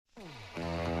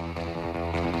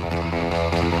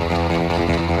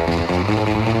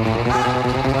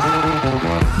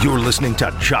You're listening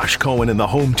to Josh Cohen and the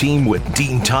home team with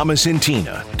Dean Thomas and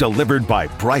Tina, delivered by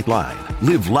Brightline.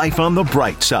 Live life on the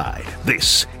bright side.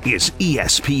 This is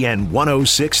ESPN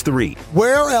 106.3.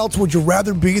 Where else would you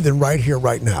rather be than right here,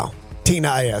 right now? Tina,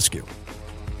 I ask you.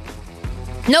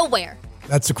 Nowhere.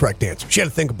 That's the correct answer. She had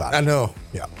to think about it. I know.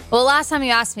 Yeah. Well, last time you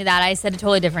asked me that, I said a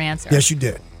totally different answer. Yes, you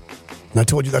did. And I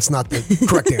told you that's not the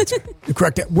correct answer.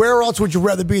 Where else would you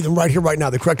rather be than right here, right now?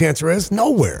 The correct answer is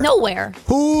nowhere. Nowhere.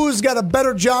 Who's got a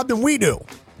better job than we do?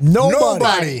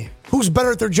 Nobody. Who's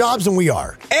better at their jobs than we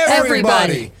are?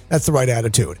 Everybody. That's the right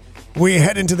attitude. We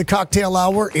head into the cocktail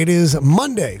hour. It is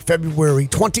Monday, February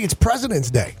 20th. It's President's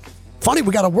Day. Funny,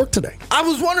 we got to work today. I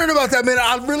was wondering about that, man.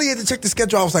 I really had to check the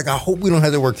schedule. I was like, I hope we don't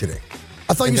have to work today.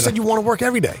 I thought you said you want to work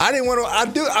every day. I didn't want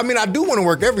to. I do want to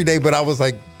work every day, but I was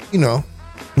like, No,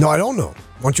 I don't know.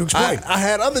 Why don't you explain? I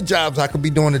had other jobs I could be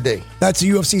doing today. That's the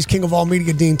UFC's king of all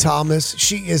media, Dean Thomas.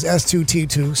 She is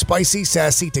S2T2, spicy,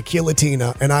 sassy, tequila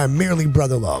Tina, and I am merely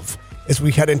brother love as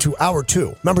we head into hour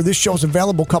 2. Remember, this show is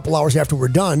available a couple hours after we're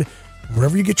done,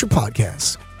 wherever you get your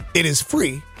podcasts. It is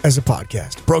free as a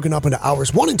podcast, broken up into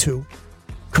hours 1 and 2,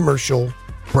 commercial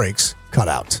breaks cut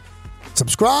out.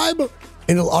 Subscribe,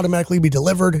 and it'll automatically be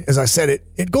delivered. As I said,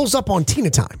 it goes up on Tina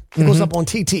time. It goes up on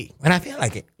TT. When I feel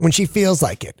like it. When she feels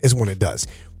like it is when it does.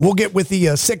 We'll get with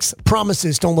the 6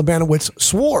 promises Stone Labanowitz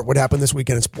swore would happen this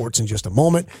weekend in sports in just a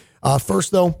moment.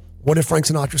 First, though, what did Frank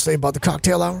Sinatra say about the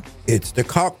cocktail hour? It's the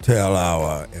cocktail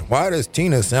hour. And why does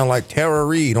Tina sound like Tara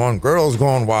Reid on Girls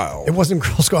Gone Wild? It wasn't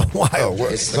Girls Gone Wild.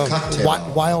 It's the cocktail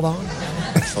hour. Wild on?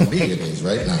 For me, it is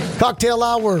right now. Cocktail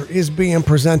hour is being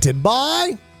presented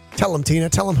by, tell them, Tina,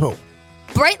 tell them who.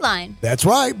 Brightline. That's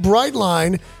right,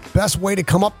 Brightline. Best way to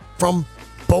come up from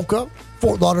Boca,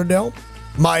 Fort Lauderdale,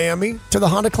 Miami to the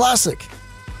Honda Classic.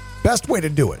 Best way to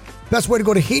do it. Best way to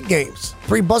go to Heat games.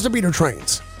 3 buzzer beater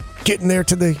trains. Getting there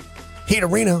to the Heat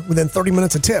Arena within 30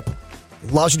 minutes a tip.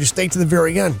 It allows you to stay to the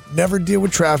very end. Never deal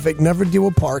with traffic, never deal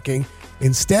with parking.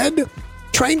 Instead,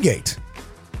 Train Gate.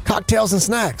 Cocktails and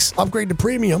snacks. Upgrade to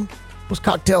premium. Those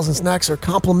cocktails and snacks are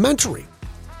complimentary.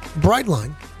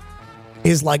 Brightline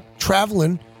is like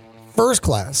traveling first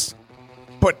class,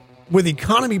 but with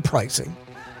economy pricing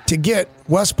to get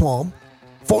West Palm,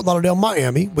 Fort Lauderdale,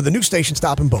 Miami, with a new station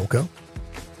stop in Boca,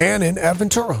 and in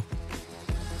Aventura.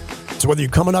 So whether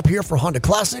you're coming up here for Honda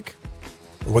Classic,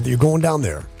 or whether you're going down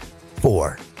there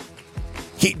for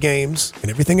Heat games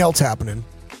and everything else happening,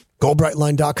 go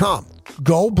Brightline.com.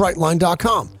 Go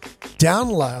Brightline.com.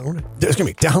 Download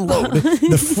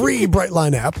the free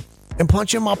Brightline app and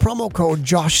punch in my promo code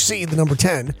JOSHC, the number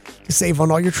 10, to save on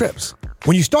all your trips.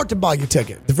 When you start to buy your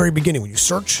ticket, at the very beginning, when you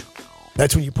search,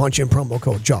 that's when you punch in promo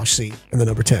code JOSHC and the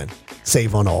number 10.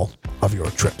 Save on all of your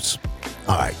trips.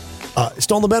 All right.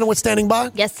 Stone Labanowitz standing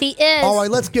by? Yes, he is. All right,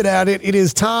 let's get at it. It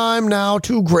is time now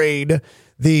to grade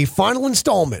the final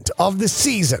installment of the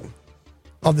season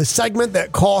of the segment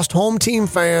that cost home team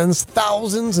fans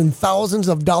thousands and thousands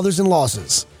of dollars in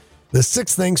losses. The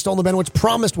 6th thing Stone Labanowitz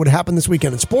promised would happen this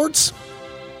weekend in sports.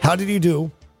 How did he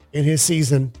do in his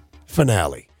season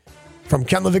finale? From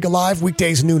Ken Levick Live,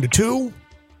 weekdays noon to 2,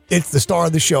 it's the star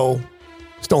of the show,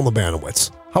 Stone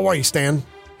Labanowitz. How are you, Stan?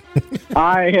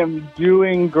 I am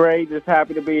doing great. Just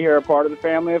happy to be here, a part of the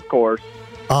family, of course.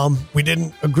 We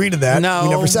didn't agree to that. No. We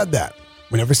never said that.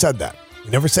 We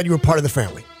never said you were part of the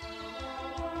family.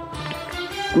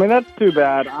 I mean, that's too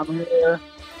bad. I'm here.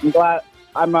 I'm glad.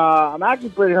 I'm actually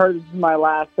pretty hurt. This is my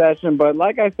last session, but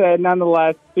like I said,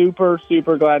 nonetheless, super,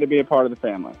 super glad to be a part of the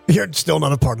family. You're still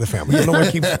not a part of the family. You don't want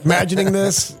to keep imagining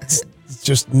this. It's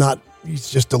just not.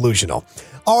 It's just delusional.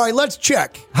 All right, let's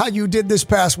check how you did this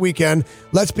past weekend.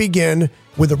 Let's begin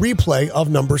with a replay of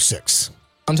number 6.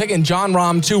 I'm taking Jon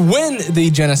Rahm to win the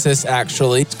Genesis,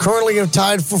 actually. Currently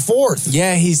tied for 4th.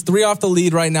 Yeah, he's 3 off the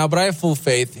lead right now, but I have full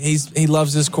faith. He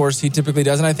loves this course. He typically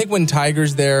does. And I think when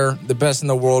Tiger's there, the best in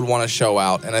the world want to show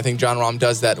out. And I think Jon Rahm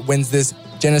does that, wins this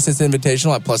Genesis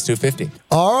Invitational at plus 250.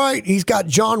 All right, he's got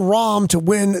Jon Rahm to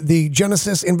win the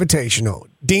Genesis Invitational.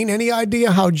 Dean, any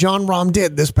idea how Jon Rahm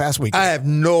did this past weekend? I have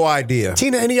no idea.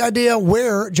 Tina, any idea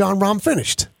where Jon Rahm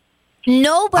finished?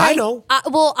 No, but I know.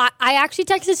 I actually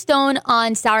texted Stone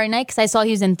on Saturday night because I saw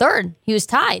he was in 3rd. He was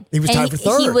tied. He was tied for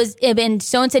 3rd. And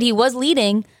Stone said he was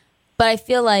leading, but I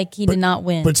feel like he did not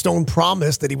win. But Stone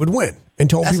promised that he would win and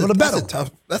told people to bet him.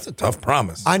 That's a tough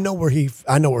promise. I know where he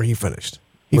finished.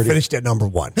 He finished at number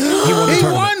 1. He won the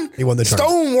tournament. He won the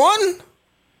tournament. Stone won?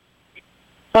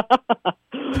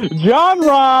 Jon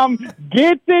Rahm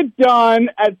gets it done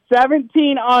at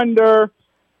 17 under.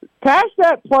 Cash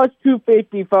that plus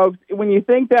 250, folks. When you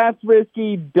think that's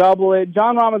risky, double it.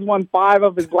 Jon Rahm has won 5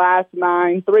 of his last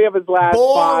 9, 3 of his last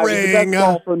 5. He's the best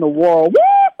golfer in the world.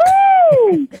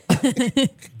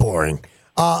 Boring.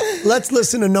 Let's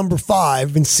listen to number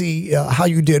 5 and see how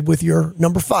you did with your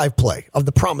number 5 play of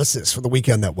the promises for the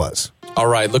weekend that was. All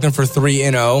right, looking for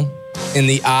 3-0 in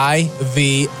the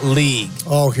Ivy League.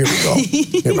 Oh, here we go.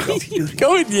 Here we go.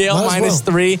 Go with Yale Might as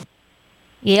well. -3.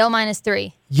 Yale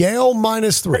 -3. Yale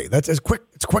 -3. That's a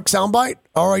quick soundbite.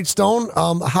 All right, Stone.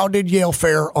 How did Yale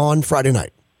fare on Friday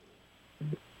night?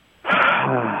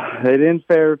 They didn't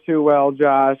fare too well,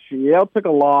 Josh. Yale took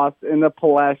a loss in the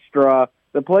Palestra,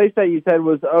 the place that you said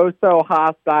was oh so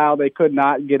hostile. They could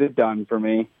not get it done for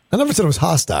me. I never said it was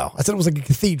hostile. I said it was like a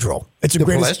cathedral. It's a The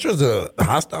great. Palestra's a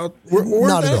hostile.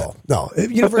 Not at all. No,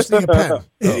 University of Penn.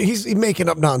 He's making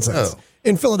up nonsense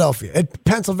in Philadelphia, in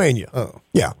Pennsylvania. Oh.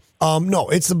 Yeah. No,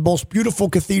 it's the most beautiful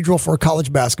cathedral for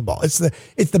college basketball. It's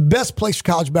the best place for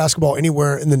college basketball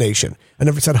anywhere in the nation. I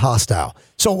never said hostile.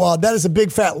 So that is a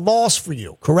big fat loss for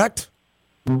you, correct?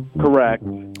 Correct.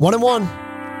 1-1.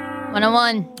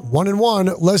 1-1.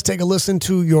 1-1. Let's take a listen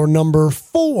to your number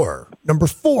 4. Number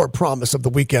 4 promise of the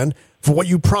weekend for what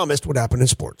you promised would happen in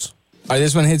sports. All right,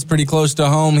 this one hits pretty close to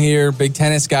home here. Big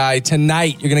tennis guy.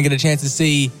 Tonight, you're going to get a chance to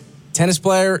see tennis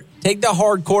player take the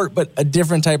hard court, but a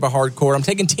different type of hard court. I'm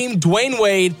taking Team Dwayne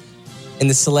Wade in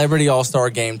the Celebrity All-Star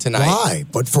Game tonight. Why?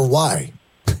 But for why?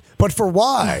 But for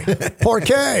why? Por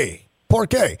qué? Por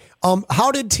qué?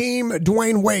 How did Team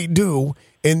Dwayne Wade do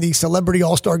in the Celebrity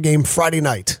All-Star Game Friday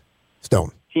night?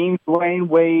 Stone. Team Dwayne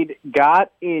Wade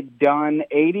got it done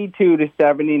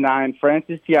 82-79.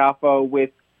 Francis Tiafoe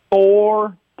with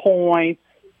 4 points.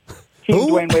 Team Who?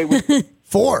 Dwayne Wade with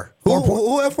 4.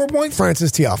 Who had 4 points?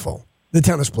 Francis Tiafoe, the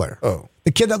tennis player. Oh.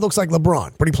 The kid that looks like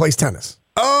LeBron, but he plays tennis.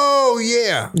 Oh,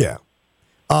 yeah. Yeah.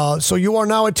 So you are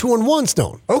now at 2-1,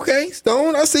 Stone. Okay,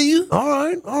 Stone, I see you.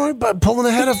 All right, but pulling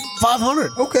ahead of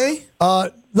 500. Okay.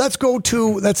 Let's go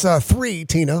to, that's 3,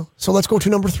 Tina. So let's go to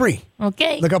number 3.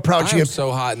 Okay. Look how proud she I'm is.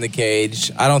 so hot in the cage.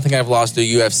 I don't think I've lost a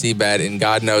UFC bet in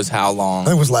God knows how long. I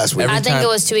think it was last week. Every I think time- it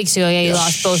was 2 weeks ago. Yeah, you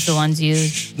lost both the ones you.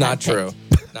 Not true.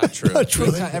 Not true. Not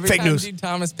true. Every Fake time news. Dude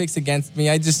Thomas picks against me,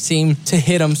 I just seem to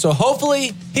hit him. So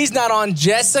hopefully he's not on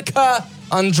Jessica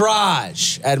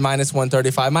Andrade at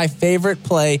 -135. My favorite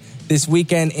play this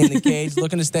weekend in the cage.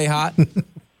 Looking to stay hot.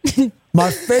 My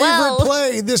favorite Well-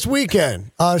 play this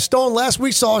weekend. Stone, last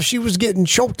we saw she was getting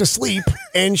choked to sleep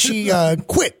and she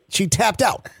quit. She tapped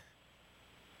out.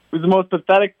 It was the most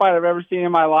pathetic fight I've ever seen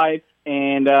in my life,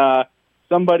 and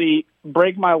somebody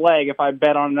break my leg if I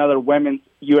bet on another women's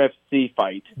UFC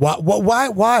fight. Why?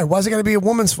 Why is it going to be a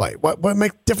woman's fight? What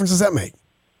difference does that make?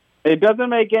 It doesn't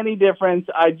make any difference.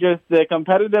 The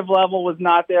competitive level was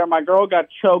not there. My girl got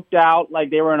choked out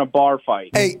like they were in a bar fight.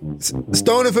 Hey,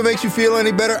 Stone, if it makes you feel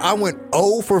any better, I went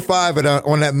 0 for 5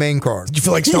 on that main card. Did you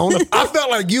feel like Stone? I felt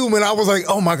like you, man. I was like,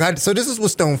 oh, my God. So this is what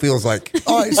Stone feels like.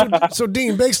 All right, so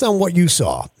Dean, based on what you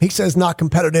saw, he says not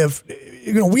competitive.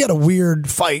 We had a weird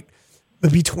fight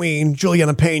between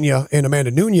Juliana Pena and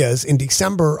Amanda Nunes in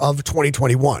December of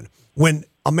 2021 when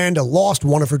Amanda lost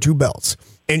one of her 2 belts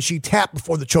and she tapped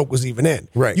before the choke was even in.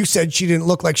 Right. You said she didn't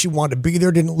look like she wanted to be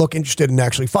there, didn't look interested in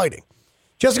actually fighting.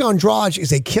 Jessica Andrade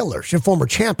is a killer. She's a former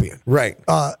champion. Right.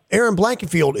 Erin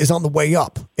Blankenfield is on the way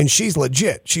up, and she's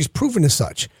legit. She's proven as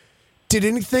such. Did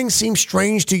anything seem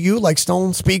strange to you, like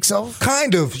Stone speaks of?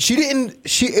 Kind of.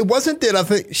 It wasn't that I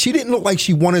think she didn't look like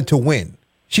she wanted to win.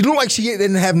 She looked like she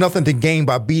didn't have nothing to gain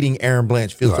by beating Erin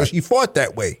Blanchfield. So she fought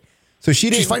that way. So she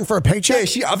didn't. She's fighting for a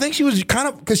paycheck? Yeah, I think she was kind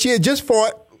of, because she had just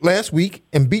fought last week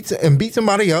and beat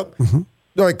somebody up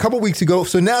like a couple weeks ago.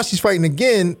 So now she's fighting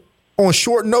again on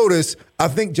short notice, I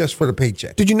think just for the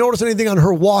paycheck. Did you notice anything on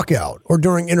her walkout or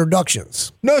during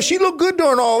introductions? No, she looked good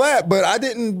during all that, but I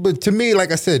didn't. But to me,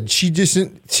 like I said, she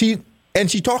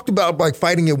talked about like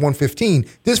fighting at 115.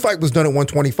 This fight was done at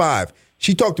 125.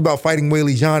 She talked about fighting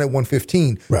Weili Zhang at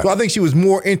 115. Right. So I think she was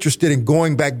more interested in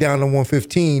going back down to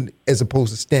 115 as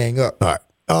opposed to staying up. All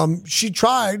right. She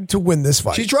tried to win this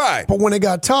fight. She tried. But when it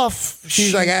got tough,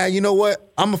 She's like, you know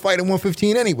what? I'm going to fight at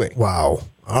 115 anyway. Wow.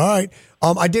 All right.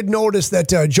 I did notice that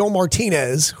Joe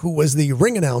Martinez, who was the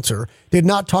ring announcer, did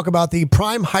not talk about the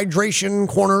Prime Hydration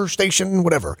Corner Station,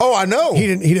 whatever. Oh, I know. He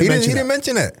didn't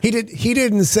mention that. He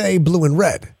didn't say blue and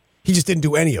red. He just didn't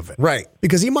do any of it. Right.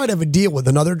 Because he might have a deal with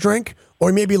another drink, or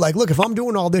he may be like, look, if I'm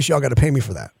doing all this, y'all got to pay me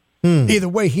for that. Either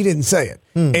way, he didn't say it.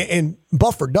 And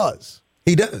Buffer does.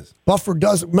 He does. Buffer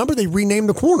does. Remember, they renamed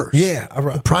the corners. Yeah.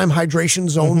 The Prime Hydration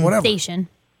Zone, whatever. Station.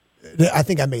 I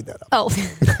think I made that up. Oh,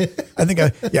 I think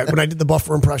when I did the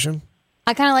Buffer impression.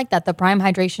 I kind of like that. The Prime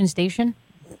Hydration Station.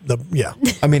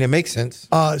 I mean, it makes sense.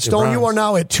 Stone, you are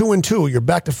now at 2-2. You're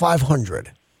back to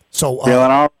 500. So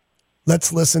Feeling all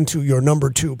let's listen to your number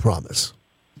 2 promise.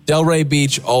 Delray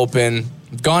Beach Open.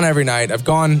 I've gone every night. I've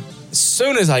gone as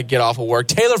soon as I get off of work.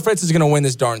 Taylor Fritz is going to win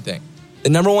this darn thing. The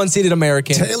number 1 seeded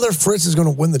American. Taylor Fritz is going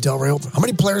to win the Delray Open. How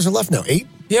many players are left now? 8?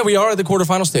 Yeah, we are at the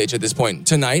quarterfinal stage at this point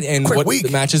tonight. And Quick what week.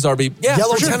 the matches are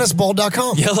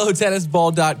YellowTennisBall.com.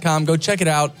 YellowTennisBall.com. Go check it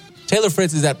out. Taylor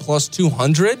Fritz is at plus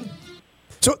 200.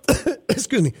 So,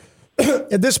 excuse me.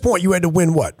 At this point, you had to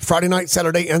win what? Friday night,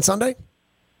 Saturday, and Sunday?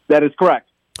 That is correct.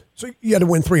 So you had to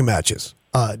win 3 matches.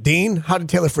 Dean, how did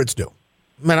Taylor Fritz do?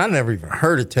 Man, I never even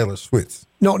heard of Taylor Swift.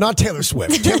 No, not Taylor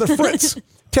Swift. Taylor Fritz.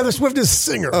 Taylor Swift is a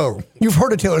singer. Oh. You've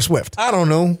heard of Taylor Swift. I don't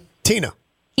know. Tina.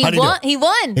 He how'd won. do? He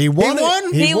won. He won. He won?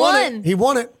 It. He won. It. He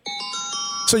won it.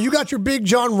 So you got your big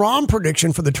John Rahm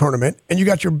prediction for the tournament, and you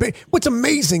got your big. What's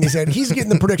amazing is that he's getting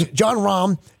the prediction. John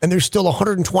Rahm, and there's still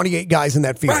 128 guys in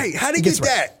that field. Right. How'd he get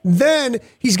that? Then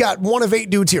he's got 1 of 8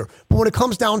 dudes here. But when it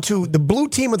comes down to the blue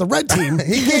team or the red team,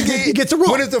 he gets it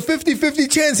wrong. When it's a 50-50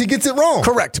 chance, he gets it wrong.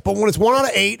 Correct. But when it's 1 out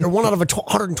of 8 or 1 out of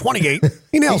 128,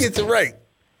 he nails He gets it right.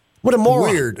 What a moron.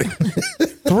 Weird.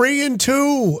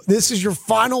 3-2. This is your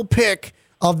final pick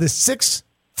of the 6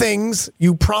 things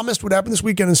you promised would happen this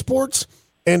weekend in sports.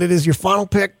 And it is your final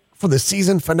pick for the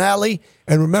season finale.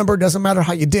 And remember, it doesn't matter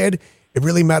how you did. It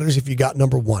really matters if you got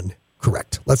number 1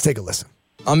 correct. Let's take a listen.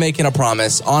 I'm making a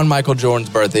promise on Michael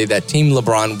Jordan's birthday that Team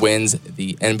LeBron wins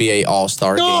the NBA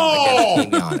All-Star game against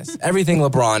Team Giannis. Everything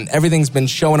LeBron. Everything's been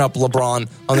showing up LeBron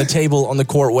on the table, on the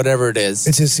court, whatever it is.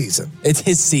 It's his season. It's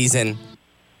his season.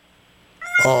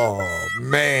 Oh,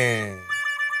 man.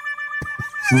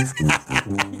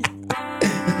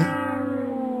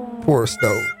 Poor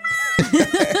Stove.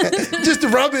 Just to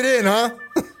rub it in, huh?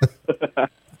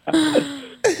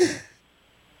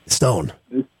 Stone.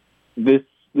 This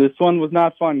one was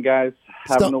not fun, guys.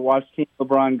 Having to watch Team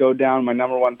LeBron go down, my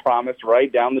number 1 promise,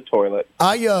 right down the toilet.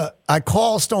 I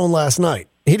called Stone last night.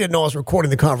 He didn't know I was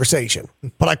recording the conversation,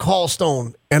 but I called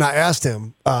Stone and I asked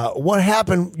him, what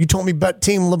happened? You told me bet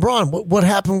Team LeBron. What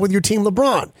happened with your Team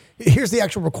LeBron? Here's the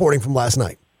actual recording from last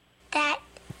night.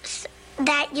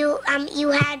 That you want him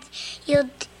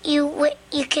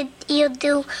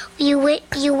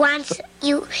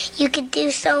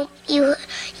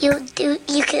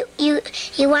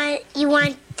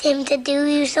to do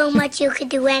you so much you could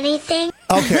do anything.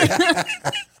 Okay.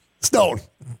 Stone.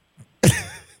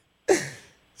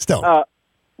 Stone.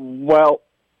 Well,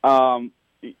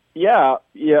 yeah.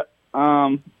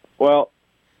 Well,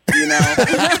 you know.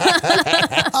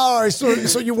 All right,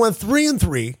 so you went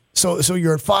 3-3. So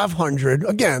you're at 500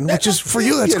 again, which is for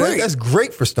you. That's great. That's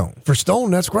great for Stone. For Stone,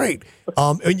 that's great.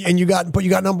 And you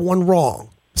got number 1 wrong.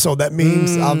 So that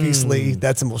means obviously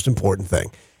that's the most important thing.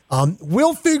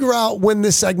 We'll figure out when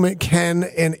this segment can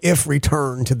and if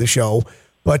return to the show.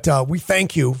 But we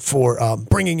thank you for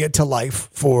bringing it to life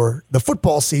for the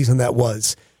football season that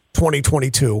was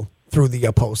 2022 through the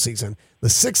postseason. The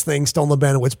 6th thing Stone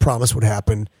Lebanowitz promised would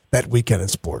happen that weekend in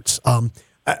sports.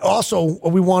 Also,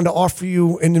 we wanted to offer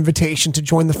you an invitation to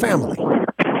join the family.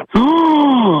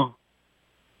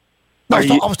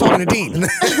 I was talking to Dean.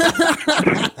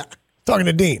 Talking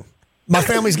to Dean. My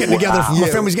family's getting together. My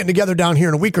family's getting together down here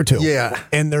in a week or 2. Yeah,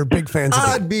 and they're big fans of it.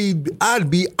 I'd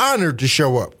be honored to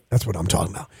show up. That's what I'm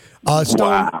talking about.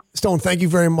 Stone, thank you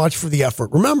very much for the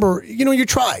effort. Remember, you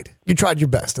tried. You tried your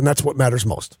best, and that's what matters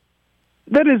most.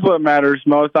 That is what matters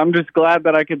most. I'm just glad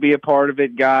that I could be a part of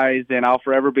it, guys, and I'll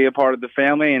forever be a part of the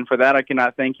family, and for that I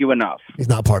cannot thank you enough. He's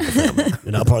not part of the family.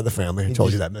 You're not part of the family. I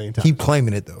told you that a million times. Keep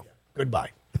claiming it, though.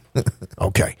 Goodbye.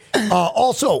 Okay.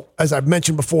 Also, as I've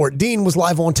mentioned before, Dean was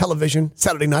live on television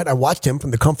Saturday night. I watched him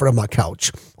from the comfort of my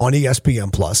couch on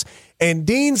ESPN+. And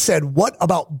Dean said, "What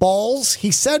about balls?"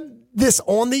 He said this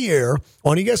on the air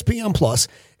on ESPN+,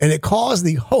 and it caused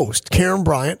the host, Karen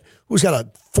Bryant, who's got a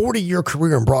 40-year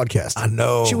career in broadcasting. I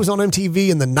know. She was on MTV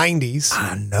in the 90s.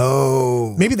 I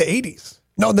know. Maybe the 80s.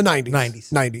 No, the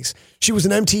 90s. 90s. She was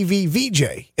an MTV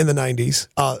VJ in the 90s.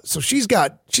 So she's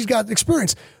got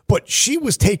experience. But she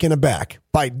was taken aback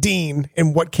by Dean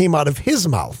and what came out of his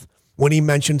mouth when he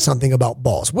mentioned something about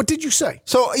balls. What did you say?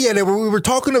 So, we were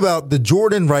talking about the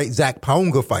Jordan Wright-Zach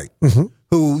Paonga fight. Mm-hmm.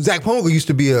 Who Zach Paonga used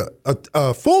to be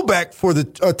a fullback for the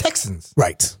Texans.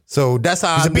 Right. So that's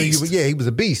how He's a beast. He was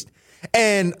a beast.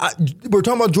 And we're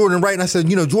talking about Jordan Wright, and I said,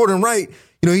 Jordan Wright,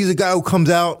 he's a guy who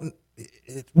comes out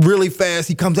really fast.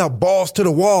 He comes out balls to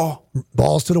the wall.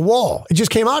 Balls to the wall. It just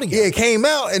came out again. Yeah, it came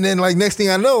out, and then next thing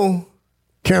I know,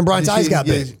 Karen Bryant's eyes got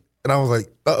big. And I was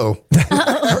like, uh-oh.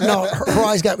 her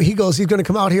eyes got, he's going to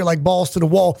come out here like balls to the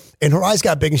wall, and her eyes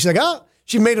got big, and she's like,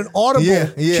 she made an audible,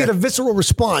 she had a visceral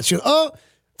response. She said,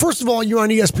 first of all, you're on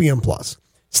ESPN+.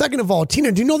 Second of all,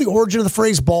 Tina, do you know the origin of the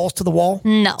phrase balls to the wall?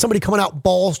 No. Somebody coming out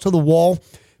balls to the wall.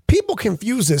 People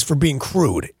confuse this for being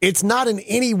crude. It's not in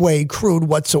any way crude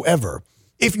whatsoever.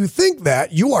 If you think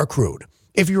that, you are crude.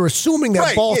 If you're assuming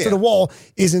that balls to the wall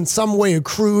is in some way a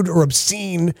crude or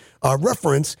obscene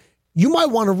reference, you might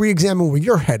want to re-examine where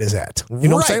your head is at. You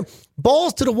know what I'm saying?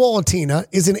 Balls to the wall, Tina,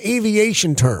 is an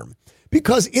aviation term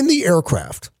because in the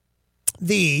aircraft,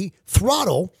 the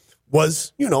throttle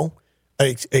was,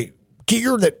 a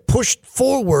gear that pushed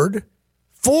forward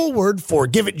for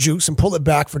give it juice and pull it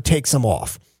back for take some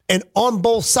off. And on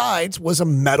both sides was a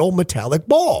metal metallic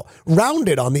ball,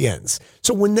 rounded on the ends.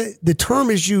 So when the term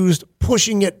is used,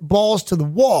 pushing it balls to the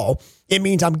wall, it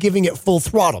means I'm giving it full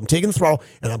throttle. I'm taking the throttle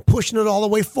and I'm pushing it all the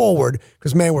way forward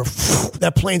because, man,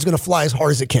 that plane's going to fly as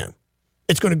hard as it can.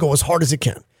 It's going to go as hard as it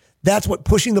can. That's what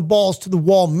pushing the balls to the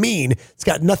wall mean. It's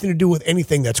got nothing to do with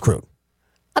anything that's crude.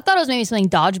 I thought it was maybe something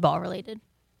dodgeball related.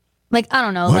 Like, I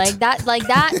don't know, What? like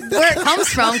that, where it comes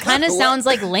from kind of sounds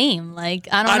like lame. Like,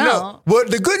 I don't know. Well,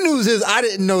 the good news is I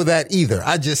didn't know that either.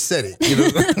 I just said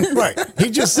it. Right. He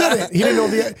just said it. He didn't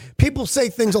know people say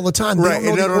things all the time. They Right,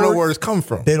 and they don't know where it's come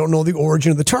from. They don't know the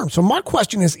origin of the term. So my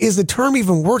question is the term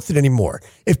even worth it anymore?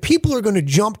 If people are going to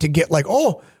jump to get like,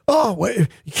 wait,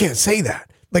 you can't say that.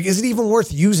 Like, is it even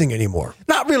worth using anymore?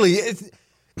 Not really.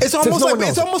 It's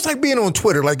almost like being on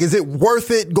Twitter. Like, is it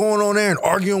worth it going on there and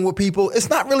arguing with people? It's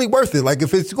not really worth it. Like,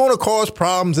 if it's going to cause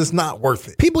problems, it's not worth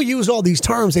it. People use all these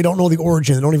terms. They don't know the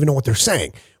origin. They don't even know what they're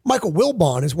saying. Michael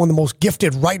Wilbon is one of the most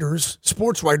gifted writers,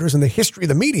 sports writers in the history of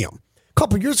the medium. A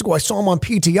couple of years ago, I saw him on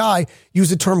PTI use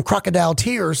the term crocodile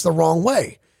tears the wrong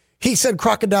way. He said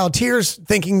crocodile tears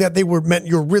thinking that they were meant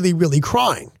you're really, really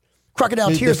crying.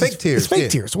 Crocodile tears. The fake tears. It's fake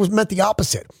tears. So it was meant the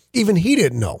opposite. Even he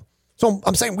didn't know. So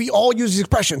I'm saying we all use these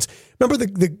expressions. Remember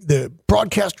the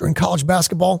broadcaster in college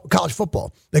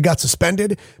football that got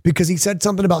suspended because he said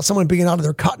something about someone being out of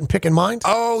their cotton picking mind?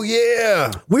 Oh,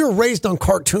 yeah. We were raised on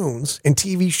cartoons and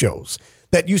TV shows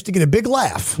that used to get a big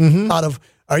laugh out of,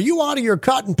 are you out of your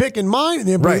cotton picking mind? And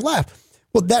everybody laughed.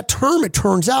 Well, that term, it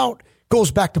turns out,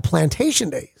 goes back to plantation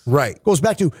days. Right. Goes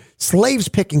back to slaves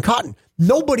picking cotton.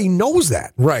 Nobody knows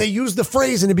that. Right. They used the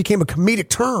phrase and it became a comedic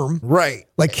term. Right.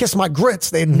 Like kiss my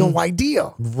grits. They had no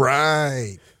idea.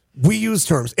 Right. We use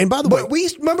terms. And by the way,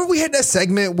 we had that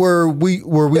segment where we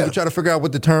would try to figure out where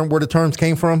the terms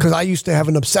came from. Because I used to have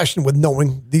an obsession with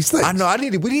knowing these things. I know.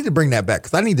 We need to bring that back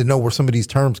because I need to know where some of these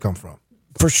terms come from.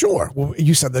 For sure. Well,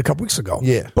 you said that a couple weeks ago.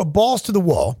 Yeah. But balls to the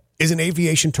wall is an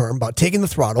aviation term about taking the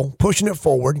throttle, pushing it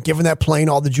forward, giving that plane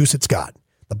all the juice it's got.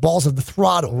 The balls of the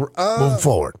throttle move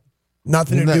forward.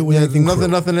 Nothing to do with anything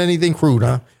crude. Anything crude,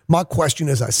 huh? My question,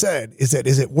 as I said, is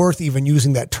it worth even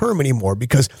using that term anymore?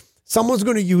 Because someone's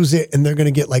going to use it and they're going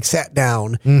to get like sat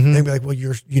down and be like, well,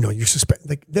 you're suspended.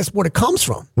 Like, that's what it comes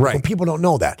from. Right. But people don't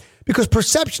know that because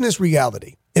perception is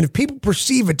reality. And if people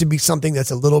perceive it to be something that's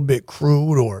a little bit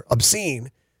crude or obscene,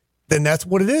 then that's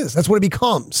what it is. That's what it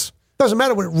becomes. Doesn't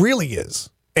matter what it really is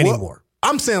anymore.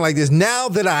 Well, I'm saying like this, now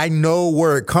that I know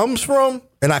where it comes from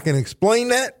and I can explain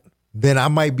that, then I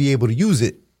might be able to use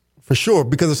it for sure.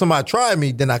 Because if somebody tried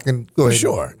me, then I can go ahead.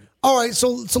 Sure. All right.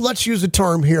 So let's use the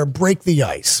term here, break the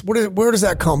ice. Where does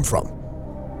that come from?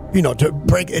 To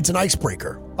break, it's an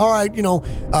icebreaker. All right. Go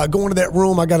into that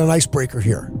room. I got an icebreaker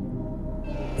here.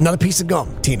 Another piece of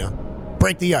gum, Tina.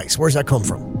 Break the ice. Where's that come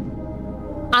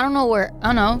from? I don't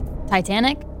know.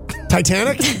 Titanic?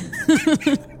 Titanic?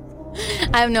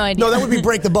 I have no idea. No, that would be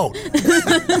break the boat.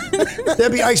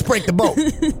 That'd be ice break the boat.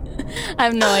 I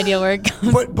have no idea where it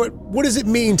comes. But what does it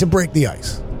mean to break the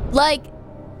ice? Like,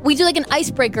 we do like an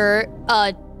icebreaker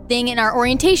thing in our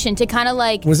orientation to kind of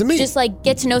like, what does it mean? Just like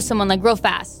get to know someone like real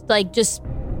fast. Like just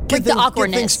break the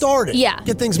awkwardness. Get things started. Yeah.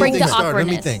 Get things break moving. the awkwardness. Let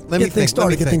me think.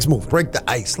 Get things moving. Break the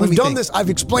ice. We've done this. I've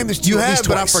explained this to you at least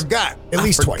twice. But I forgot. At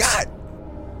least twice.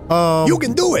 You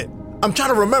can do it. I'm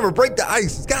trying to remember. Break the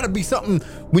ice. It's got to be something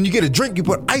when you get a drink, you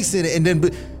put ice in it, and then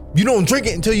you don't drink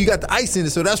it until you got the ice in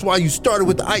it. So that's why you started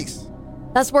with the ice.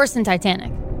 That's worse than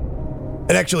Titanic.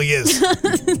 It actually is.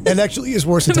 It actually is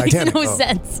worse than Titanic. Makes no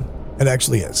sense. It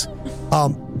actually is.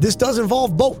 This does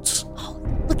involve boats. Oh,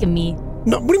 look at me.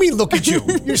 No, what do you mean, look at you?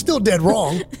 You're still dead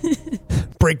wrong.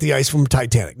 Break the ice from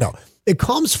Titanic. No, it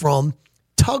comes from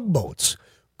tugboats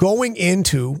going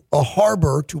into a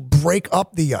harbor to break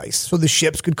up the ice so the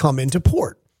ships could come into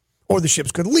port or the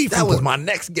ships could leave. That was my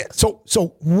next guess.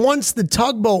 So once the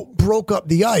tugboat broke up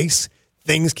the ice,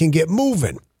 things can get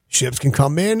moving. Ships can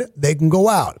come in, they can go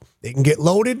out. They can get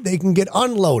loaded, they can get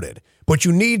unloaded. But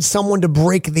you need someone to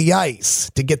break the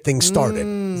ice to get things started.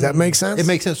 Does that make sense? It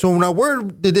makes sense. So now, where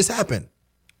did this happen?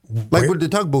 Like with the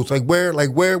tugboats,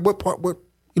 what part, what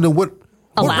Alaska? river?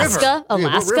 Alaska? Yeah,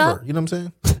 what river? You know what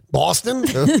I'm saying? Boston?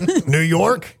 New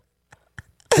York?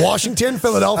 Washington,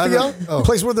 Philadelphia,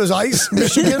 place where there's ice,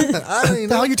 Michigan. I don't even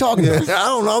the hell are you talking about? I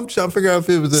don't know. I'm trying to figure out if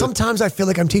it was. Sometimes I feel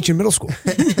like I'm teaching middle school.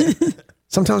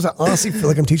 Sometimes I honestly feel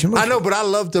like I'm teaching middle I school. know, but I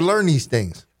love to learn these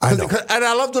things. I know. And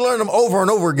I love to learn them over and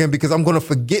over again because I'm going to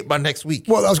forget by next week.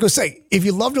 Well, I was going to say, if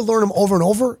you love to learn them over and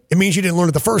over, it means you didn't learn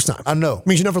it the first time. I know. It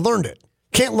means you never learned it.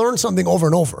 Can't learn something over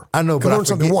and over. I know, you can but I learn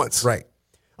something forget. once. Right.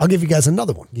 I'll give you guys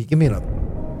another one. Give me another.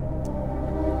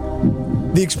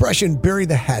 The expression "bury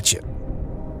the hatchet."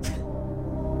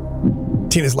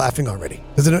 Tina's laughing already.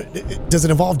 Does it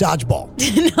involve dodgeball?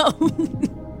 No.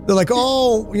 They're like,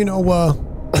 oh,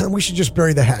 we should just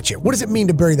bury the hatchet. What does it mean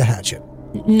to bury the hatchet?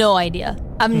 No idea.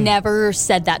 I've never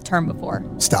said that term before.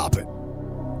 Stop it.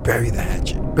 Bury the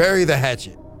hatchet. Bury the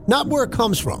hatchet. Not where it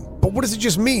comes from, but what does it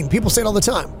just mean? People say it all the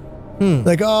time.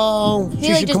 Like, oh,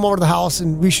 she should come over to the house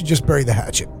and we should just bury the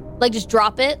hatchet. Like just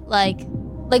drop it, like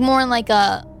more in like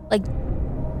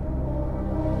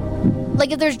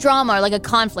if there's drama or like a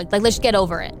conflict, like let's get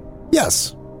over it.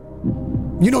 Yes.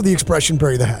 You know the expression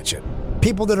 "bury the hatchet."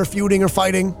 People that are feuding or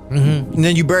fighting. Mm-hmm. And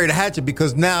then you bury the hatchet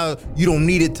because now you don't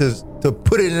need it to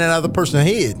put it in that other person's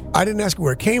head. I didn't ask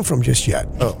where it came from just yet,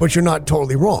 but you're not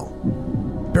totally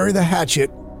wrong. Bury the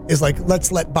hatchet is like,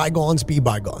 let's let bygones be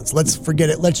bygones. Let's forget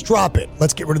it. Let's drop it.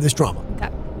 Let's get rid of this drama.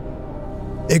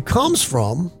 Okay. It comes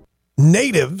from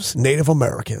Native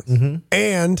Americans,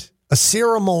 and a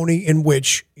ceremony in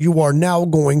which you are now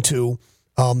going to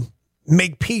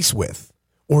make peace with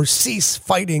or cease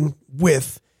fighting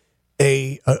with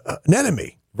an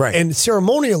enemy. Right. And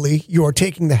ceremonially, you are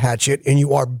taking the hatchet and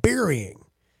you are burying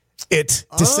it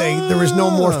to say there is no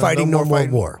more fighting, no more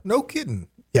war. No kidding.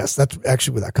 Yes, that's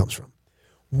actually where that comes from.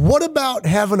 What about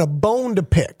having a bone to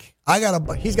pick?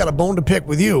 He's got a bone to pick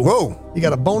with you. Whoa. You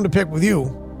got a bone to pick with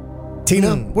you.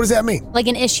 Tina, what does that mean? Like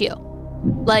an issue.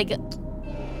 Like kind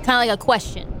of like a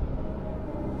question.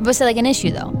 But say like an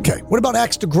issue though. Okay. What about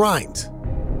axe to grind?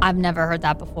 I've never heard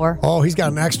that before. Oh, he's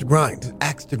got an axe to grind.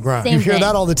 Axe to grind. Same You hear thing.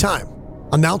 that all the time.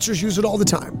 Announcers use it all the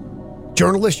time.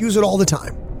 Journalists use it all the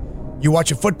time. You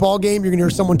watch a football game, you're going to hear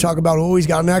someone talk about, oh, he's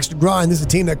got an axe to grind. This is a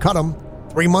team that cut him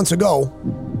 3 months ago.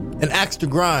 An axe to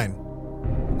grind.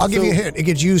 I'll give you a hint. It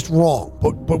gets used wrong.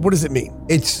 But what does it mean?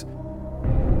 It's,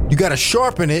 you got to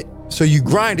sharpen it, so you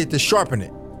grind it to sharpen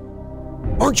it.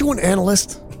 Aren't you an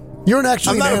analyst? You're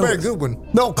actually I'm not an a very analyst. good one.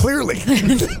 No, clearly.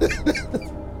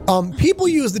 People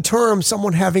use the term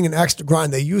someone having an axe to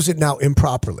grind. They use it now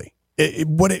improperly.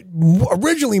 What it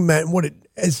originally meant, what it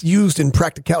is used in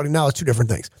practicality now is two different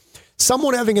things.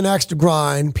 Someone having an axe to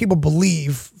grind, people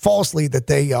believe falsely that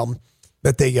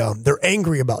they're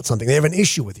angry about something. They have an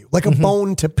issue with you, like a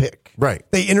bone to pick. Right.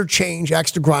 They interchange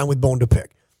axe to grind with bone to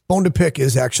pick. Bone to pick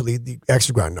is actually the axe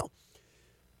to grind. No.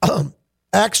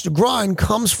 Axe to grind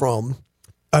comes from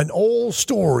an old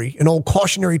story, an old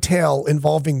cautionary tale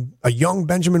involving a young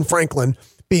Benjamin Franklin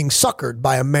being suckered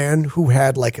by a man who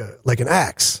had like an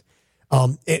axe.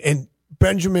 And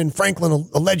Benjamin Franklin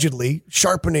allegedly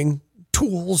sharpening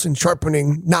tools and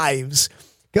sharpening knives.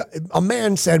 A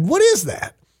man said, "What is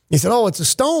that?" He said, "Oh, it's a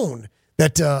stone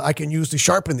that I can use to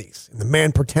sharpen these." And the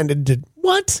man pretended to,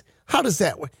 "What? How does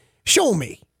that work? Show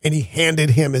me." And he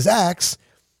handed him his axe,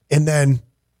 and then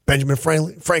Benjamin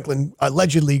Franklin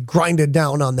allegedly grinded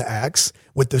down on the axe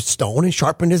with the stone and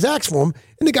sharpened his axe for him.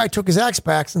 And the guy took his axe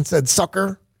back and said,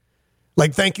 "Sucker,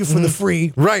 like, thank you for the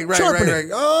free Right. sharpening."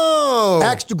 Oh.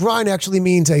 Axe to grind actually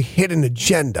means a hidden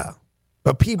agenda,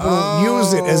 but people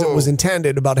use it as it was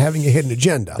intended about having a hidden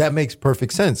agenda. That makes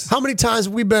perfect sense. How many times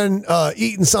have we been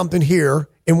eating something here,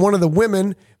 and one of the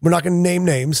women, we're not going to name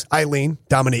names, Eileen,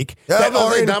 Dominique, Yeah, that I was are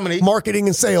like in Dominique. marketing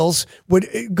and sales would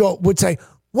say,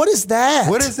 "What is that?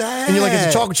 What is that?" And you're like,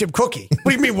 "It's a chocolate chip cookie."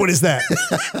 What do you mean, what is that?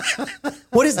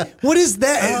 What is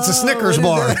that? It's a Snickers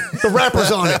bar. The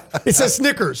wrapper's on it. It says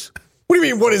Snickers. What do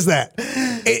you mean, what is that?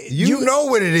 You know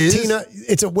what it is. Tina,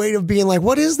 it's a way of being like,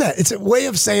 what is that? It's a way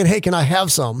of saying, hey, can I have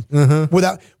some?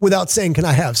 Without saying, can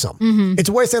I have some? It's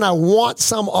a way of saying, I want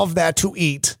some of that to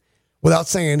eat without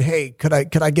saying, hey, could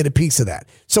I get a piece of that?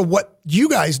 So what you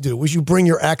guys do is you bring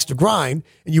your axe to grind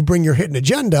and you bring your hidden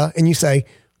agenda and you say,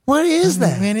 what is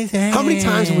that? How many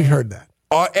times have we heard that?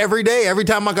 Every day, every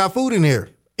time I got food in here.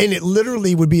 And it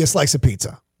literally would be a slice of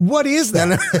pizza. What is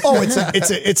that? Oh,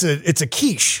 it's a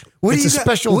quiche. What do it's you a got-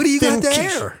 special what do you thin got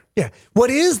quiche. there? Yeah. What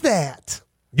is that?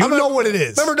 You know what it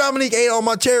is. Remember Dominique ate all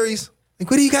my cherries? Like,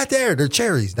 what do you got there? They're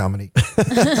cherries, Dominique.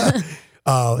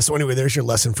 So anyway, there's your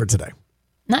lesson for today.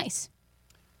 Nice.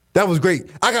 That was great.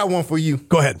 I got one for you.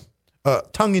 Go ahead.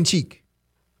 Tongue in cheek.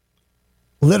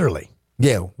 Literally.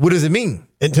 Yeah. What does it mean?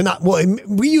 And to not, well,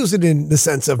 we use it in the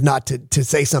sense of not to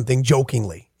say something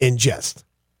jokingly in jest.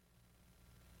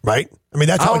 right? I mean,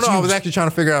 that's I how don't it's know. I used. was actually trying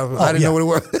to figure out. I didn't know what it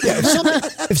was. Yeah,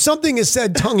 if something is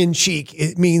said tongue-in-cheek,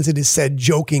 it means it is said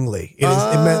jokingly. It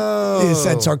is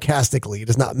said sarcastically. It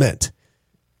is not meant.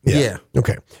 Yeah.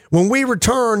 Okay. When we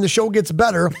return, the show gets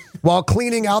better. While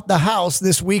cleaning out the house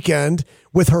this weekend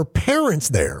with her parents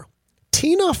there,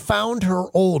 Tina found her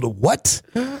old what?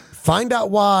 Find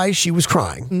out why she was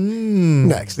crying.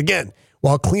 Next. Again,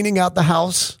 while cleaning out the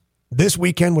house this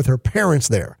weekend with her parents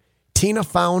there, Tina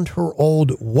found her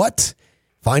old what?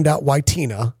 Find out why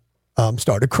Tina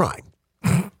started crying.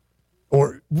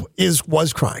 Or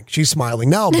was crying. She's smiling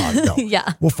now about it, though.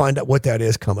 Yeah. We'll find out what that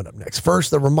is coming up next.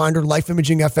 First, the reminder, Life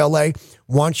Imaging FLA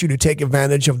wants you to take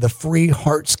advantage of the free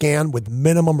heart scan with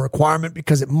minimum requirement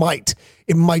because it might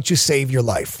just save your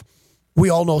life. We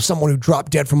all know someone who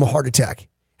dropped dead from a heart attack,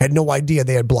 had no idea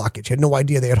they had blockage, had no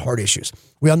idea they had heart issues.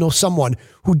 We all know someone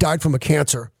who died from a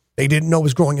cancer they didn't know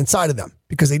was growing inside of them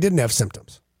because they didn't have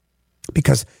symptoms,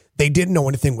 because they didn't know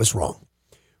anything was wrong.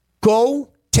 Go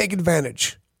take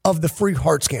advantage of the free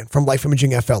heart scan from Life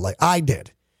Imaging FLA. I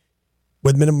did,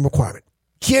 with minimum requirement.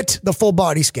 Get the full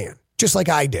body scan, just like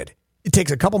I did. It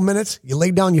takes a couple minutes. You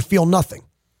lay down, you feel nothing.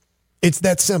 It's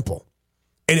that simple.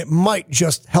 And it might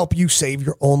just help you save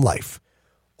your own life.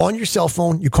 On your cell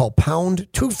phone, you call pound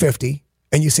 250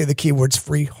 and you say the keywords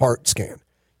free heart scan.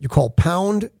 You call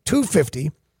pound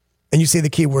 250 and you say the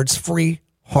keywords free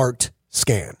heart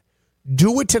scan.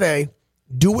 Do it today.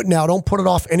 Do it now. Don't put it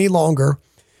off any longer.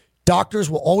 Doctors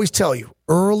will always tell you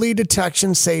early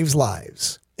detection saves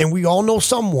lives. And we all know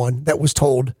someone that was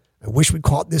told, I wish we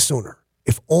caught this sooner.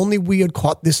 If only we had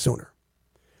caught this sooner.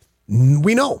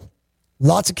 We know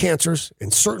lots of cancers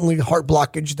and certainly heart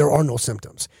blockage, there are no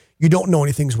symptoms. You don't know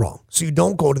anything's wrong. So you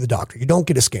don't go to the doctor. You don't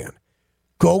get a scan.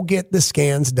 Go get the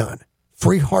scans done.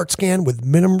 Free heart scan with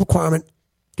minimum requirement.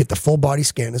 Get the full body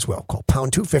scan as well. Call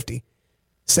pound 250.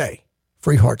 Say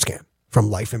free heart scan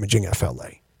from Life Imaging FLA.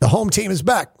 The home team is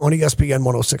back on ESPN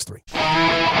 106.3.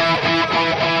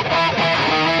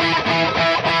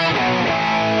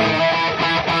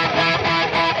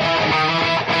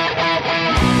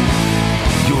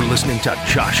 You're listening to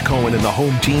Josh Cohen and the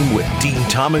home team with Dean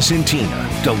Thomas and Tina,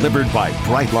 delivered by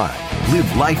Brightline.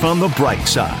 Live life on the bright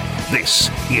side. This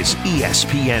is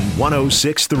ESPN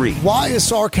 106.3. Why is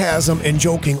sarcasm and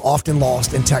joking often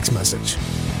lost in text message?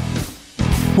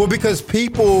 Well, because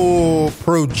people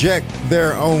project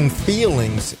their own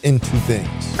feelings into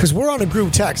things. Because we're on a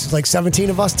group text. It's like 17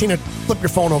 of us. Tina, flip your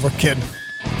phone over, kid.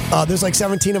 There's like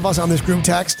 17 of us on this group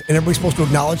text, and everybody's supposed to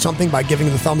acknowledge something by giving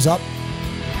the thumbs up.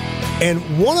 And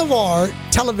one of our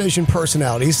television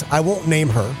personalities, I won't name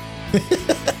her,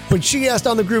 but she asked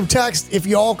on the group text if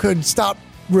y'all could stop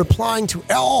replying to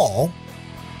all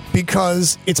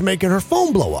because it's making her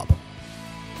phone blow up.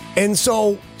 And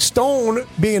so Stone,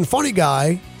 being funny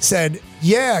guy, said,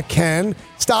 yeah, Ken,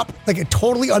 stop, like a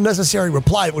totally unnecessary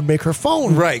reply that would make her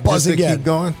phone buzz just again. Keep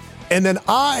going. And then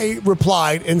I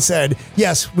replied and said,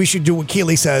 yes, we should do what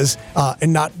Keely says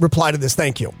and not reply to this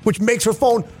thank you, which makes her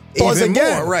phone buzz Even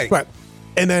again. more, right.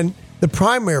 And then the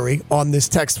primary on this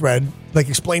text thread, like,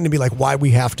 explained to me, like, why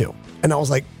we have to. And I was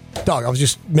like, dog, I was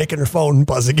just making her phone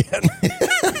buzz again.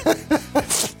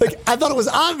 Like, I thought it was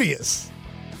obvious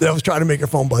that I was trying to make her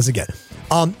phone buzz again.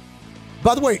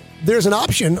 By the way, there's an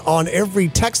option on every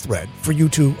text thread for you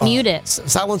to mute it,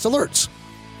 silence alerts,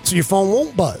 so your phone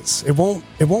won't buzz. It won't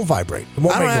vibrate. It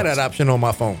won't. I don't have that option on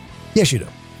my phone. Yes, you do.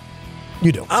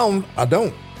 You do. I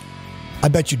don't. I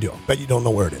bet you do. I bet you don't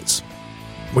know where it is,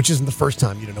 which isn't the first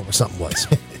time you didn't know where something was.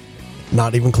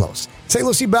 Not even close. St.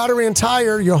 Lucie Battery and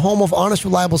Tire, your home of honest,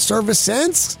 reliable service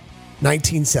since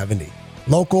 1970.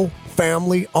 Local,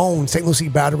 family-owned St. Lucie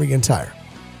Battery and Tire.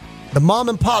 The mom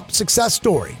and pop success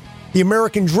story. The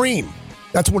American dream.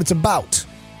 That's what it's about.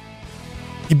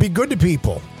 You be good to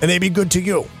people, and they be good to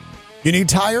you. You need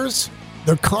tires?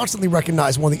 They're constantly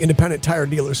recognized one of the independent tire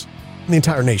dealers in the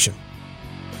entire nation.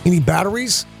 You need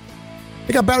batteries?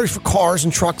 They got batteries for cars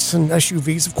and trucks and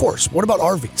SUVs, of course. What about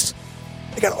RVs?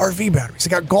 They got RV batteries. They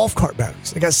got golf cart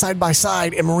batteries. They got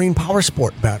side-by-side and marine power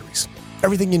sport batteries.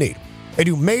 Everything you need. They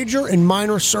do major and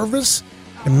minor service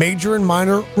and major and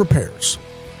minor repairs.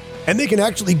 And they can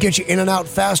actually get you in and out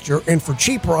faster and for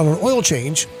cheaper on an oil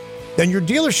change than your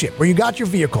dealership where you got your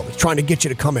vehicle that's trying to get you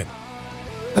to come in.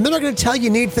 And they're not going to tell you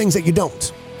need things that you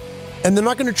don't. And they're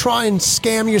not going to try and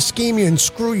scam you, scheme you, and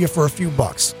screw you for a few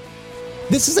bucks.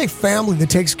 This is a family that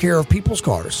takes care of people's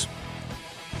cars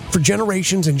for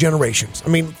generations and generations. I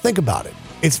mean, think about it.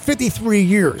 It's 53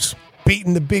 years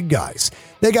beating the big guys.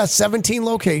 They got 17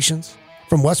 locations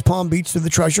from West Palm Beach to the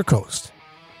Treasure Coast.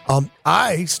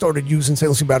 I started using St.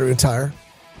 Lucie Battery and Tire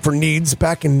for needs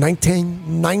back in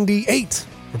 1998,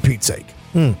 for Pete's sake.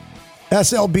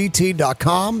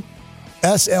 SLBT.com.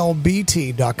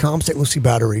 SLBT.com. St. Lucie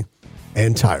Battery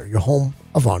and Tire. Your home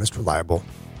of honest, reliable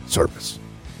service.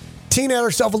 Tina had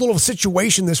herself a little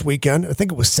situation this weekend. I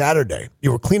think it was Saturday.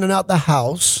 You were cleaning out the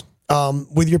house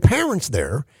with your parents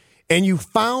there, and you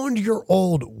found your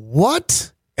old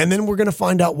what? And then we're going to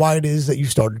find out why it is that you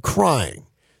started crying.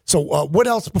 So what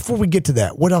else, before we get to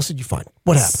that, what else did you find?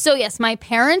 What happened? So, yes, my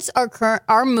parents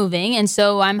are moving, and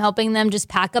so I'm helping them just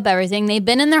pack up everything. They've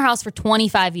been in their house for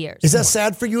 25 years. Is that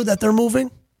sad for you that they're moving?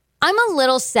 I'm a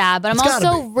little sad, but I'm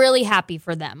also really happy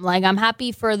for them. Like, I'm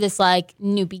happy for this, like,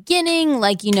 new beginning,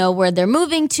 like, you know, where they're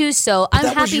moving to. So I'm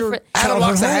happy for out of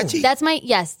Loxahatchee. That's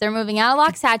yes, they're moving out of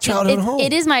Loxahatchee.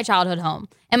 It is my childhood home.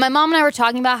 And my mom and I were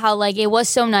talking about how, like, it was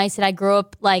so nice that I grew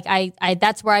up, like, I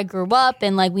that's where I grew up,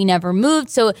 and, like, we never moved.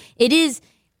 So it is,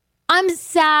 I'm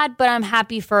sad, but I'm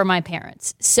happy for my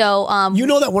parents. So, you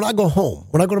know that when I go home,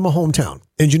 when I go to my hometown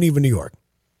in Geneva, New York,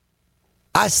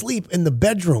 I sleep in the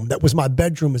bedroom that was my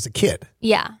bedroom as a kid.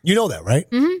 Yeah. You know that, right?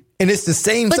 Mm-hmm. And it's the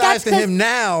same size to him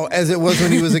now as it was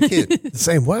when he was a kid. The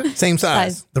same what? Same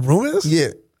size. The room is? Yeah.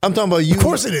 I'm talking about you. Of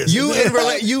course it is. You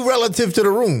you relative to the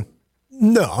room.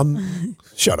 No,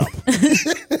 shut up.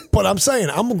 But I'm saying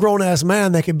I'm a grown-ass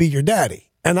man that can be your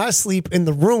daddy. And I sleep in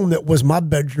the room that was my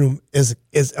bedroom as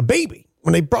a baby.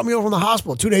 When they brought me over from the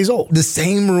hospital, 2 days old. The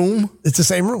same room? It's the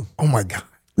same room. Oh, my God.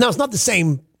 Now, it's not the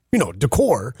same,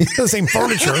 decor. It's not the same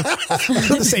furniture. It's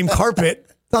not the same carpet.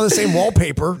 It's not the same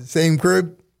wallpaper. Same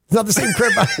crib? It's not the same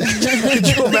crib.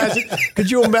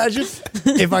 Could you imagine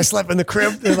if I slept in the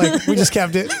crib? They're like, we just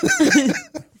kept it.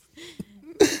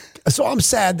 So I'm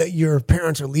sad that your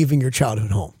parents are leaving your childhood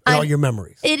home and all your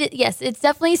memories. Yes, it's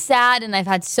definitely sad, and I've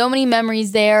had so many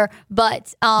memories there.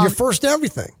 But your first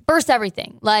everything.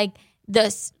 Like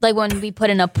when we put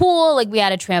in a pool, like we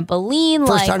had a trampoline.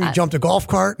 First time you jumped a golf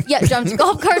cart. Yeah, jumped a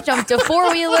golf cart, jumped a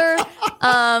 4-wheeler,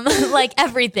 like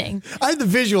everything. I had the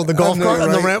visual of the golf cart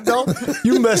on the ramp though.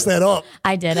 You messed that up.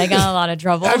 I did. I got in a lot of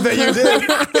trouble. I bet you did.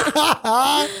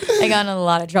 I got in a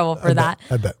lot of trouble for that.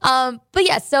 I bet. But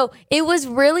yeah, so it was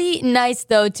really nice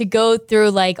though to go through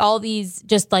like all these,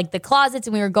 just like the closets,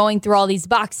 and we were going through all these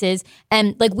boxes,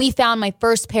 and like we found my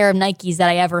first pair of Nikes that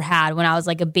I ever had when I was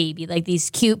like a baby, like these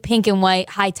cute pink and white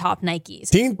high top Nikes.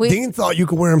 Dean thought you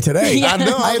could wear them today. Yeah. I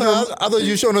know. I thought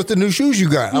you were showing us the new shoes you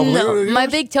got. No, my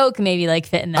big toe can maybe like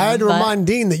fit in them. I had to remind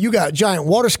Dean that you got giant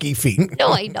water ski feet. No,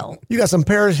 I don't. You got some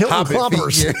Paris Hilton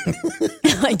clompers.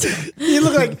 I do. You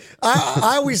look like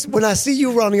I always, when I see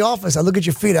you around the office, I look at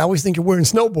your feet. I always think you're wearing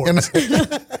snowboards.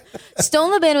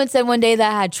 Stone LeBanwood said one day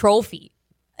that I had troll feet.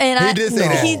 And he did say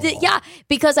that. He did, yeah,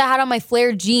 because I had on my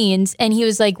flared jeans, and he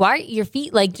was like, "Why are your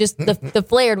feet like just the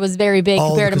flared was very big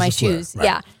compared to my shoes?" Right.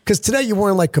 Yeah, because today you're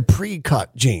wearing like capri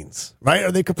cut jeans, right?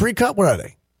 Are they capri cut? What are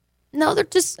they? No, they're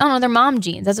just they're mom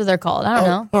jeans. That's what they're called. I don't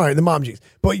know. All right, the mom jeans,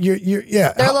 but you're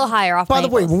they're a little higher off. By the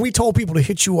way, when we told people to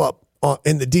hit you up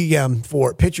in the DM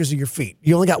for pictures of your feet,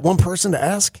 you only got one person to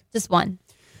ask. Just one.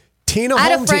 Tina I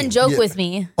had Home a friend Team. joke with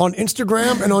me on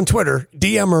Instagram and on Twitter.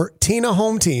 DM her Tina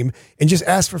Home Team and just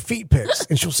ask for feet pics,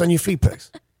 and she'll send you feet pics.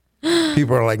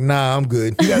 People are like, "Nah, I'm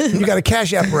good." You got a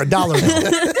Cash App or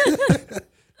 $1.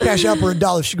 Cash App or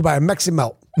 $1. She could buy a Mexi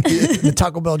Melt in the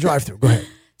Taco Bell drive-thru. Go ahead.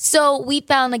 So we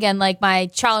found, again, like my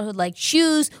childhood, like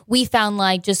shoes. We found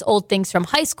like just old things from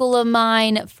high school of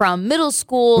mine, from middle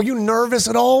school. Were you nervous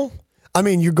at all? I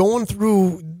mean, you're going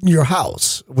through your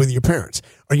house with your parents.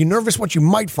 Are you nervous what you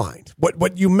might find?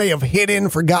 What you may have hidden,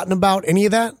 forgotten about, any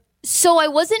of that? So I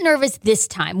wasn't nervous this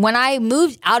time. When I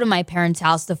moved out of my parents'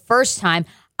 house the first time,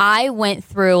 I went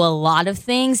through a lot of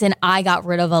things, and I got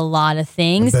rid of a lot of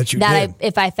things that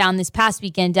if I found this past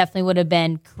weekend, definitely would have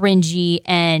been cringy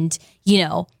and,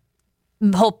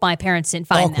 hope my parents didn't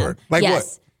find awkward. them. Like yes.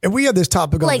 what? And we had this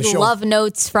topic on the show. Like love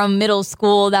notes from middle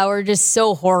school that were just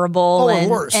so horrible.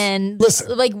 And worse. And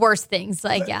listen, like worse things.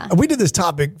 Like, yeah. We did this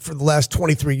topic for the last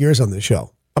 23 years on this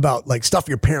show about like stuff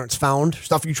your parents found,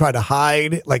 stuff you try to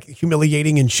hide, like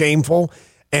humiliating and shameful.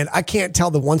 And I can't tell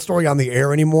the one story on the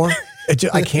air anymore.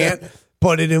 I can't.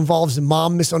 But it involves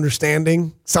mom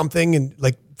misunderstanding something, and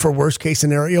like for worst case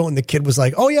scenario, and the kid was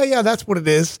like, "Oh yeah, that's what it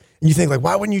is." And you think like,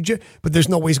 "Why wouldn't you?" But there's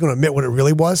no way he's going to admit what it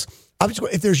really was.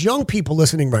 If there's young people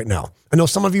listening right now, I know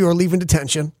some of you are leaving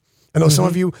detention. I know some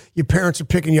of you, your parents are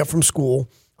picking you up from school.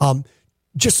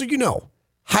 Just so you know,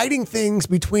 hiding things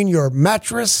between your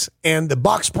mattress and the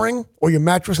box spring, or your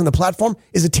mattress and the platform,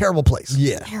 is a terrible place.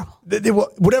 Yeah,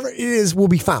 terrible. Whatever it is will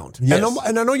be found. Yes.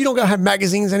 And I know you don't gotta have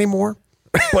magazines anymore.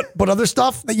 But other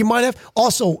stuff that you might have.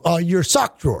 Also, your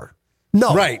sock drawer.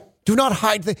 No. Right. Do not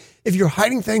hide things. If you're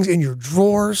hiding things in your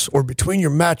drawers or between your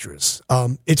mattress,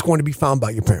 it's going to be found by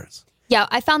your parents. Yeah,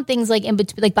 I found things like in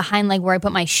between, like behind like where I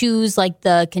put my shoes, like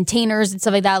the containers and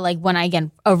stuff like that. Like when I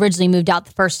originally moved out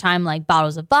the first time, like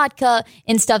bottles of vodka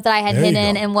and stuff that I had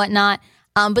hidden and whatnot.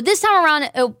 But this time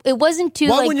around, it wasn't too.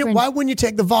 Why wouldn't you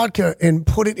take the vodka and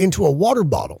put it into a water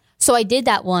bottle? So I did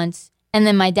that once, and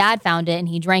then my dad found it and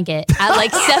he drank it at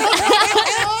like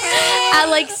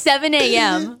 7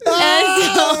 a.m.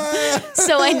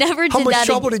 So I never did that. How much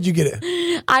trouble did you get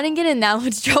in? I didn't get in that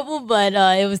much trouble, but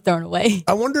it was thrown away.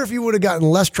 I wonder if you would have gotten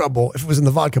less trouble if it was in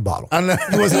the vodka bottle. I know.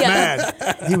 He wasn't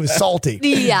mad. He was salty.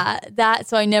 Yeah,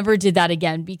 so I never did that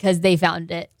again because they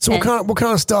found it. So what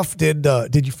kind of stuff did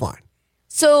you find?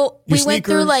 So we went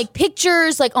through like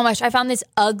pictures, like, oh my gosh, I found this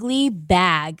ugly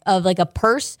bag of like a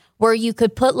purse where you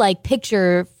could put like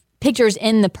pictures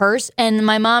in the purse. And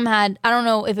my mom had, I don't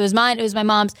know if it was mine, it was my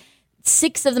mom's,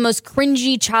 6 of the most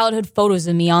cringy childhood photos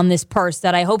of me on this purse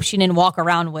that I hope she didn't walk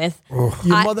around with. Your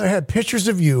mother had pictures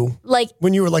of you like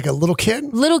when you were like a little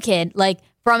kid? Little kid, like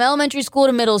from elementary school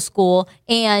to middle school.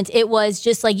 And it was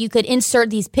just like you could insert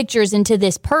these pictures into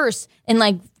this purse and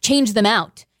like change them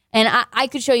out. And I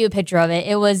could show you a picture of it.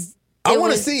 I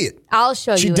want to see it. I'll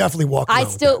show you. She definitely walked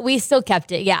around. We still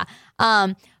kept it, yeah.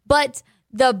 But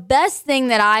the best thing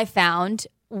that I found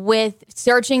with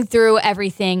searching through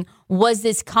everything was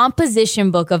this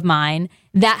composition book of mine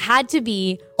that had to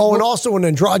be. Oh, and also an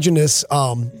androgynous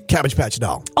Cabbage Patch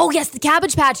doll. Oh, yes, the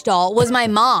Cabbage Patch doll was my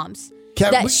mom's.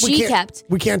 She kept.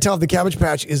 We can't tell if the Cabbage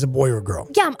Patch is a boy or a girl.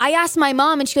 Yeah, I asked my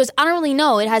mom, and she goes, I don't really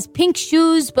know. It has pink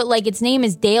shoes, but like its name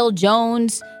is Dale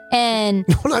Jones. And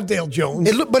no, not Dale Jones.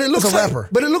 It looks like a rapper.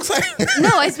 But it looks like no,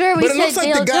 I swear we said Dale Jones. But it looks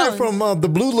like the guy Jones. from the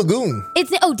Blue Lagoon. It's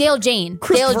Dale Jane.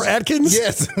 Christopher Atkins.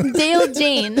 Yes, Dale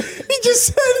Jane. He just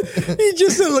said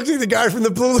it looks like the guy from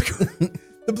the Blue Lagoon.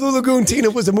 The Blue Lagoon, Tina,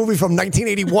 was a movie from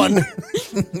 1981.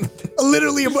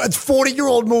 Literally, it's a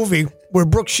 40-year-old movie where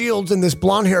Brooke Shields and this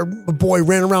blonde-haired boy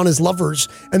ran around as lovers,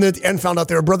 and then at the end found out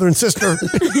they were brother and sister.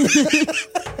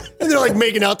 And they're like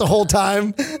making out the whole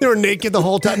time. They were naked the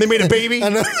whole time. They made a baby. I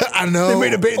know. They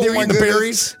made a baby. They were eating the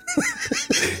berries.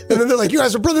 And then they're like, you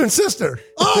guys are brother and sister.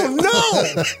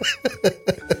 Oh, no.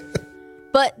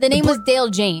 But the name was Dale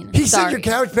Jane. He said your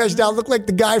Cabbage Patch doll looked like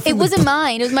the guy from It wasn't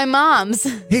mine. It was my mom's.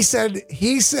 He said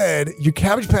your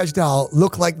Cabbage Patch doll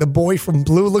looked like the boy from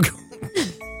Blue Lagoon.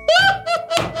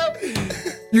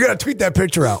 You got to tweet that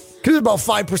picture out. Because about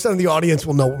 5% of the audience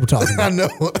will know what we're talking about. I know.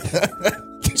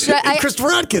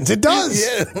 Christopher Atkins. It does.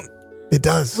 Yeah. It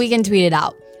does. We can tweet it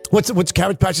out. What's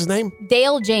Cabbage Patch's name?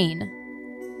 Dale Jane.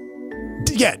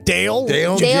 Yeah, Dale.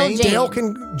 Dale Jane.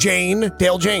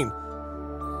 Dale Jane.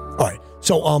 All right.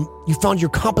 So you found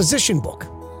your composition book.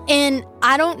 And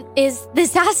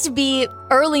this has to be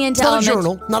early into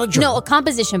elementary. Not a journal. No, a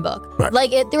composition book. Right. Like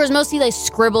there was mostly like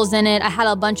scribbles in it. I had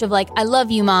a bunch of like, I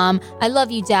love you, Mom. I love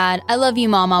you, Dad. I love you,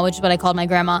 Mama, which is what I called my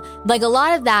grandma. Like a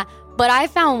lot of that. But I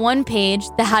found one page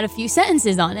that had a few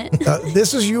sentences on it.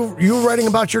 This is you writing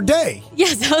about your day.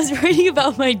 Yes, I was writing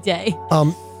about my day.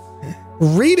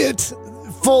 Read it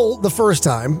full the first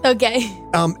time. Okay.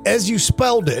 As you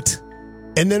spelled it.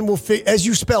 And then we'll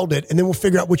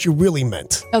figure out what you really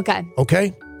meant. Okay.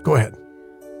 Okay? Go ahead.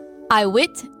 I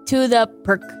went to the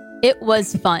perk. It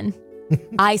was fun.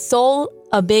 I sold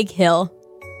a big hill.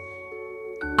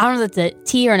 I don't know if that's a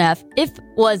T or an F. It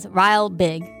was real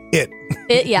big.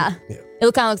 Yeah.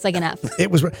 It kind of looks like an F.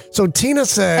 It was. So Tina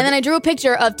said. And then I drew a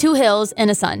picture of 2 hills and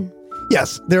a sun.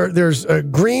 Yes. There's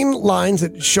green lines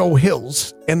that show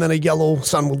hills and then a yellow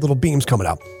sun with little beams coming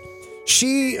out.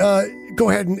 She, go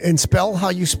ahead and spell how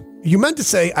you meant to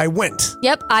say I went.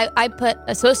 Yep, I put,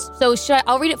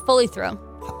 I'll read it fully through.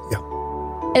 Yeah.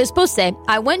 It was supposed to say,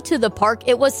 I went to the park,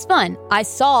 it was fun. I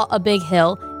saw a big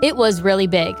hill, it was really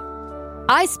big.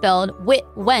 I spelled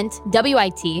went,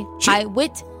 W-I-T. I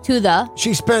went to the.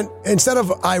 She spent, instead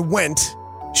of I went,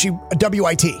 she,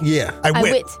 W-I-T. Yeah. I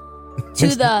went to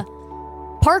the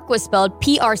park was spelled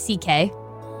P-R-C-K.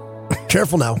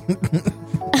 Careful now.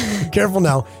 Careful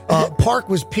now. Park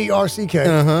was P-R-C-K.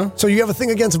 Uh-huh. So you have a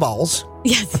thing against vowels.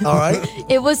 Yes. All right.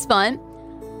 It was fun.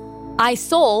 I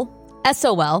sold,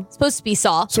 S-O-L, supposed to be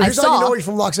saw. So here's how you know you're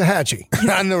from Loxahatchee.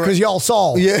 I know. Because y'all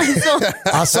saw. Yeah.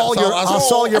 I saw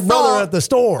your brother at the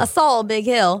store. I saw a big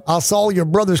hill. I saw your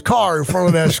brother's car in front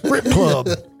of that strip club.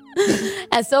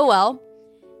 S-O-L.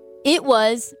 It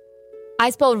was,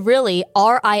 I spelled really,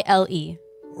 R-I-L-E.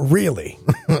 Really?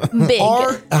 Big.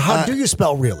 How do you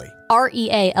spell really?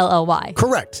 R-E-A-L-L-Y.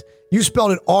 Correct. You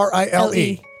spelled it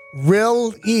R-I-L-E.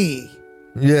 Real-E.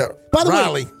 Yeah. By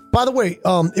the way,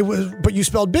 it was, but you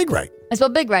spelled big right. I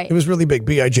spelled big right. It was really big,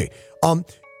 B-I-G.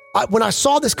 when I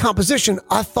saw this composition,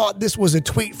 I thought this was a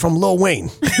tweet from Lil Wayne.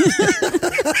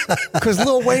 Because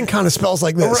Lil Wayne kind of spells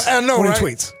like this I know, when right? he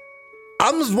tweets.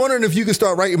 I'm just wondering if you could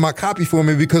start writing my copy for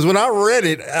me, because when I read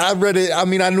it, I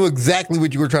mean, I knew exactly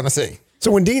what you were trying to say. So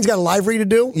when Dean's got a live read to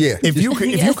do, if you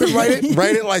could write it,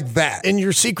 write it like that in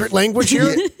your secret language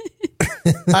here.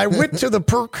 I went to the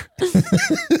perk.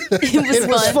 It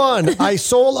was fun. I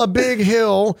sold a big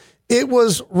hill. It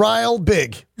was real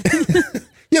big.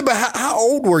 Yeah, but how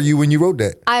old were you when you wrote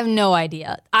that? I have no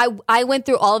idea. I went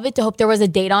through all of it to hope there was a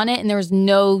date on it, and there was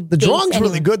no. The drawing's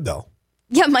really good though.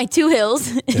 Yeah, my 2 hills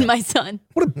and my son.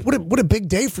 What a big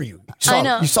day for you. I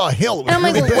know. You saw a hill. It was and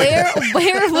I'm really like, big.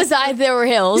 where was I? There were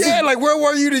hills. Yeah, like where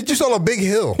were you that you saw a big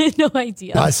hill? No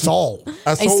idea. I sold.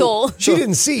 She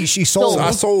didn't see. She sold.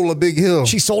 I sold a big hill.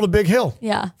 She sold a big hill.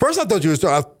 Yeah. First, I thought you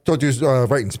was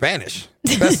writing Spanish.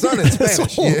 That son in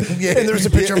Spanish. Yeah. And there's a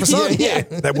picture of a son. Yeah.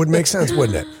 That would make sense,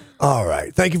 wouldn't it? All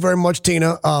right. Thank you very much,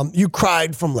 Tina. You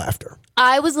cried from laughter.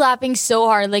 I was laughing so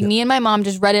hard. Like, me and my mom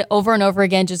just read it over and over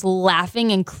again, just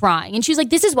laughing and crying. And she's like,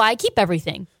 this is why I keep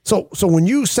everything. So when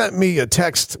you sent me a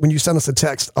text, when you sent us a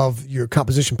text of your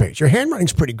composition page, your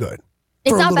handwriting's pretty good.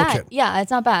 It's not bad. Kid. Yeah,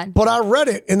 it's not bad. But I read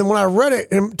it, and then when I read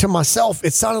it to myself,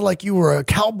 it sounded like you were a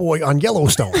cowboy on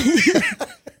Yellowstone.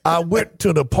 I went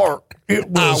to the park. It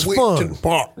was fun. To the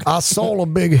park. I saw a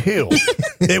big hill.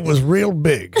 It was real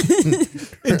big.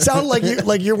 It sounded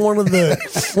like you're one of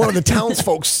the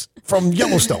townsfolk from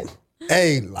Yellowstone.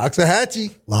 Hey,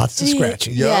 Loxahatchee. Lots of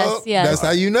scratching. Yes. That's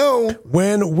how you know.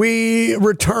 When we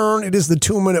return, it is the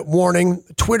 2-minute warning.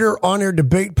 Twitter on-air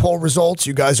debate poll results.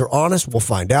 You guys are honest. We'll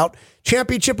find out.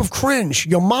 Championship of cringe.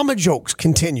 Your mama jokes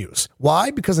continues.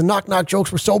 Why? Because the knock-knock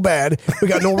jokes were so bad, we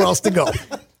got nowhere else to go.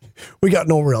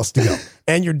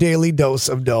 And your daily dose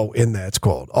of dough in That's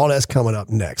Cold. All that's coming up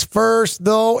next. First,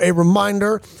 though, a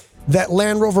reminder that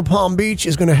Land Rover Palm Beach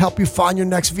is going to help you find your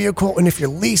next vehicle. And if your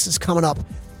lease is coming up,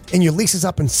 and your lease is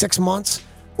up in 6 months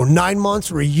or 9 months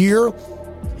or a year,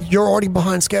 you're already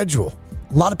behind schedule.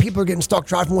 A lot of people are getting stuck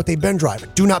driving what they've been driving.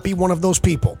 Do not be one of those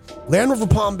people. Land Rover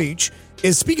Palm Beach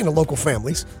is, speaking of local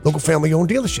family-owned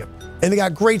dealership. And they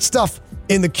got great stuff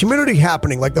in the community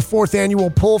happening, like the 4th annual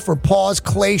Pull for Paws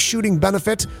clay shooting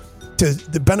benefit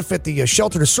to benefit the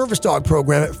Shelter to Service Dog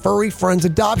program at Furry Friends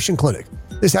Adoption Clinic.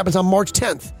 This happens on March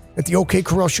 10th at the OK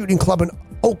Corral Shooting Club in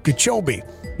Okeechobee.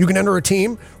 You can enter a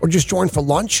team or just join for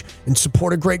lunch and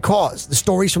support a great cause. The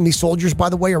stories from these soldiers, by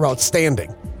the way, are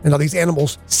outstanding, and how these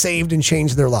animals saved and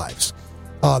changed their lives.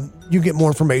 You get more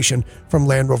information from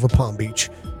Land Rover Palm Beach,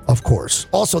 of course.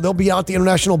 Also, they'll be out at the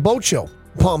International Boat Show,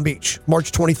 Palm Beach,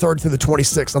 March 23rd through the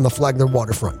 26th on the Flagler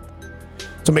waterfront.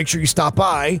 So make sure you stop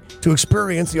by to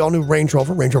experience the all-new Range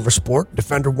Rover Sport,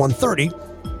 Defender 130,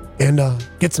 and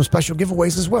get some special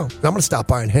giveaways as well. And I'm going to stop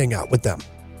by and hang out with them.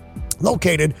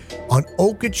 Located on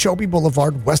Okeechobee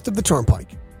Boulevard, west of the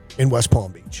Turnpike in West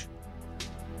Palm Beach.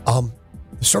 The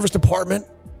service department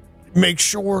makes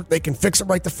sure they can fix it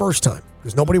right the first time,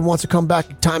 because nobody wants to come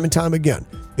back time and time again.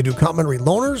 They do complimentary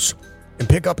loaners and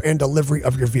pickup and delivery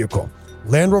of your vehicle.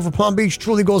 Land Rover Palm Beach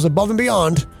truly goes above and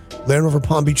beyond.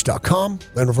 LandRoverPalmBeach.com,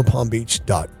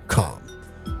 LandRoverPalmBeach.com.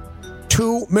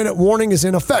 2-minute warning is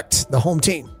in effect. The home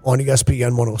team on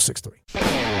ESPN 106.3.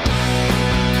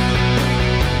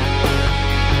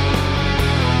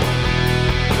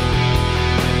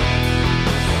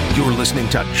 You're listening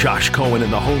to Josh Cohen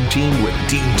and the home team with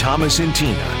Dean Thomas and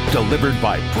Tina. Delivered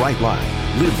by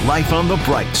Brightline. Live life on the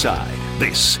bright side.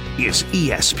 This is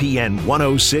ESPN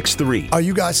 106.3. Are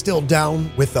you guys still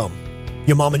down with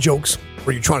your mama jokes? Or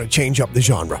are you trying to change up the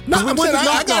genre? No, I'm saying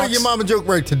I got your mama joke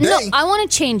right today. No, I want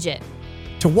to change it.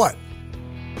 To what?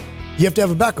 You have to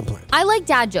have a backup plan. I like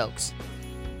dad jokes.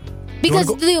 Because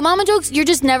the mama jokes, you're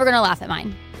just never going to laugh at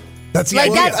mine. That's the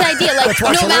idea. That's the idea. Like,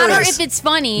 no matter if it's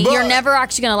funny, but, you're never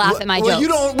actually going to laugh at my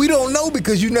jokes. We don't know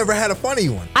because you never had a funny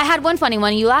one. I had one funny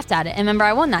one and you laughed at it. And remember,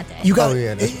 I won that day. You got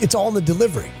it's all in the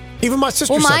delivery. Even my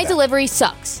sister said my delivery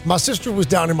sucks. My sister was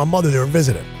down there, my mother, they were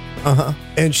visiting.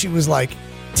 And she was like,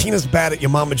 Tina's bad at your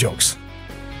mama jokes.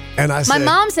 And I said, my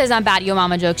mom says I'm bad at your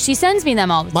mama jokes. She sends me them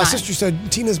all the time. My sister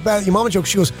said, Tina's bad at your mama jokes.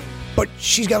 She goes, but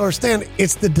she's got to understand,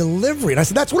 it's the delivery. And I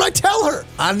said, that's what I tell her.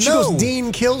 I know. She goes,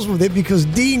 Dean kills with it because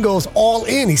Dean goes all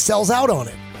in. He sells out on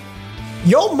it.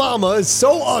 Your mama is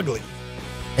so ugly.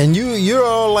 And you're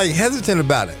all like hesitant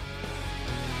about it.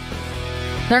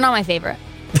 They're not my favorite.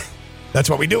 That's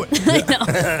why we do it. I know.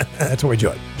 That's what we do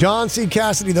it. John C.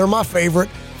 Cassidy, they're my favorite.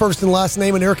 First and last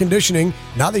name in air conditioning.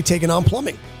 Now they've taken on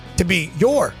plumbing to be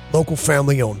your local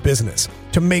family-owned business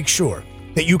to make sure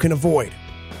that you can avoid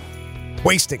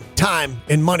wasting time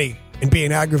and money and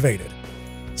being aggravated.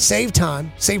 save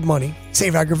time, save money,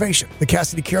 save aggravation. The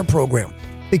Custody Care Program.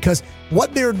 Because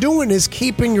what they're doing is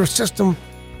keeping your system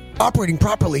operating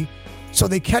properly so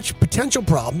they catch potential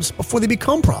problems before they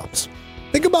become problems.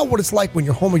 Think about what it's like when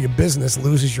your home or your business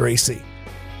loses your AC.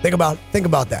 Think about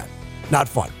that. Not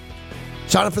fun.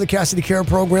 Sign up for the Custody Care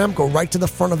Program. Go right to the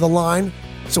front of the line.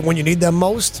 So when you need them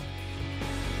most,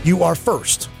 you are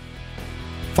first.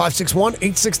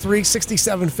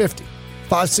 561-863-6750.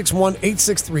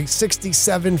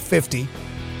 561-863-6750.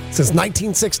 Since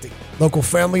 1960, local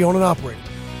family owned and operated.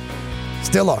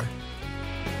 Still are.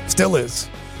 Still is.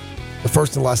 The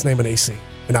first and last name in AC.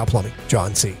 And now plumbing.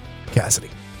 John C. Cassidy.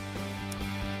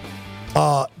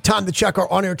 Time to check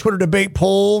our on-air Twitter debate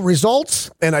poll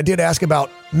results. And I did ask about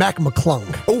Mac McClung.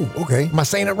 Oh, okay. Am I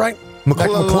saying it right?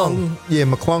 McClung. Yeah,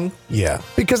 McClung. Yeah.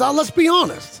 Because let's be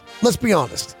honest.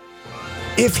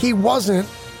 If he wasn't,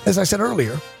 as I said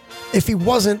earlier, if he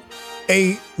wasn't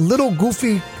a little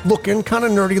goofy looking, kind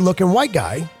of nerdy looking white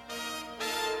guy,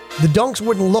 the dunks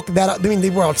wouldn't look that, I mean, they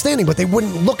were outstanding, but they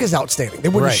wouldn't look as outstanding. They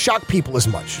wouldn't shock people as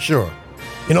much. Sure.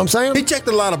 You know what I'm saying? He checked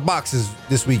a lot of boxes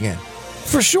this weekend.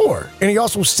 For sure. And he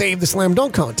also saved the slam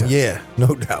dunk contest. Yeah,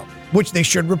 no doubt. Which they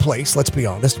should replace, let's be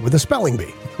honest, with a spelling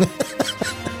bee.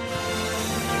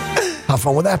 How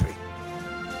fun would that be?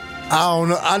 I don't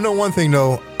know. I know one thing,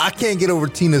 though. I can't get over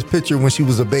Tina's picture when she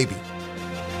was a baby.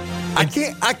 I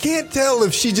can't tell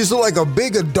if she just looked like a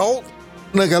big adult,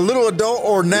 like a little adult,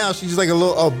 or now she's just like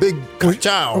a big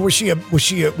child. Or was she a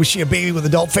baby with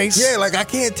adult face? Yeah, like I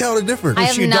can't tell the difference. I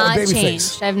have not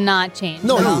changed. I have not changed.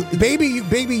 No, baby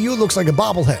you looks like a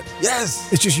bobblehead. Yes,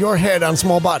 it's just your head on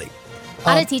small body.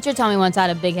 I had a teacher tell me once I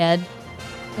had a big head.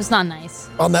 It's not nice.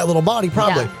 On that little body,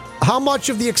 probably. Yeah. How much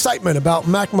of the excitement about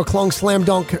Mac McClung's slam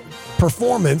dunk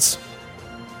performance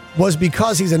was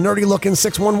because he's a nerdy-looking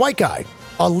 6'1" white guy?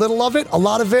 A little of it, a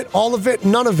lot of it, all of it,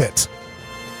 none of it.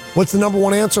 What's the number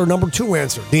one answer or number two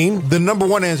answer, Dean? The number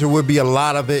one answer would be a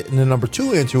lot of it, and the number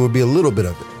two answer would be a little bit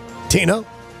of it. Tina?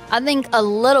 I think a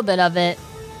little bit of it,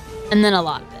 and then a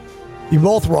lot of it. You're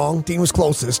both wrong. Dean was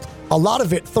closest. A lot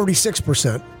of it,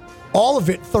 36%. All of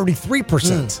it,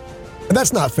 33%. And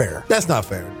that's not fair. That's not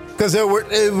fair. Because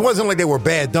it wasn't like they were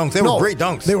bad dunks. They were great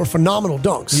dunks. They were phenomenal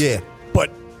dunks. Yeah.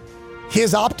 But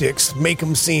his optics make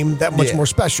him seem that much more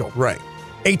special. Right.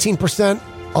 18%,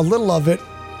 a little of it.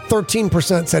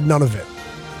 13% said none of it.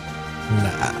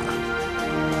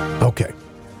 Nah. Okay.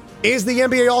 Is the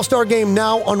NBA All-Star Game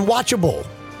now unwatchable?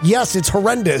 Yes, it's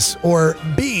horrendous. Or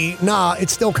B, nah,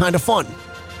 it's still kind of fun.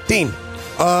 Dean?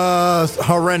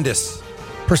 Horrendous.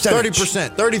 Percentage?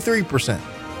 30%, 33%.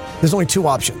 There's only two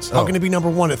options. How can it be number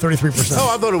one at 33%?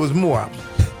 Oh, I thought it was more options.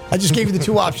 I just gave you the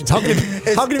two options. How can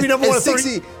it be number one at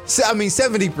 30?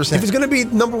 70%. If it's going to be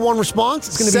number one response,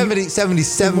 it's going to be 77%.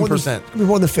 It's going to be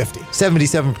more than 50.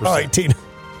 77%. All right, Tina.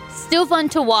 Still fun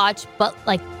to watch, but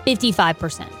like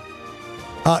 55%.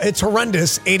 It's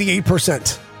horrendous,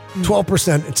 88%.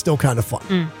 12%, it's still kind of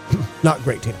fun. Not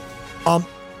great, Tina.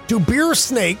 Do beer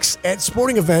snakes at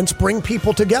sporting events bring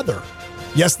people together?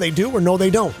 Yes, they do, or no, they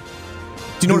don't.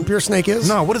 Do you know what a beer snake is?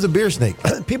 No, what is a beer snake?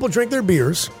 People drink their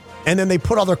beers, and then they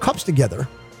put all their cups together.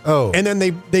 Oh. And then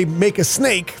they make a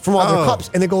snake from all their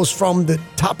cups, and it goes from the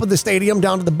top of the stadium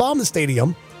down to the bottom of the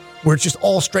stadium, where it's just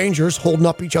all strangers holding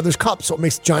up each other's cups, so it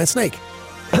makes a giant snake.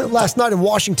 Last night in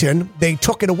Washington, they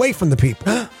took it away from the people.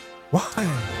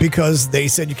 Why? Because they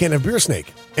said you can't have beer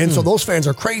snake. And so those fans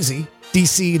are crazy.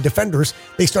 DC defenders,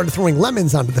 they started throwing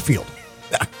lemons onto the field.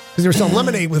 Because there was some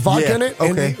lemonade with vodka in it,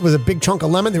 and it was a big chunk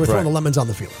of lemon. They were throwing the lemons on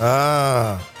the field.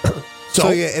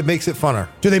 So yeah, it makes it funner.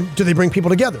 Do they bring people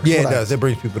together? Yeah, it does. It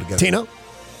brings people together. Tina?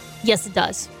 Yes, it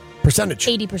does. Percentage?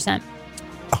 80%.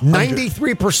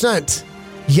 93%.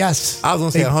 Yes. I was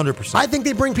going to say 100%. I think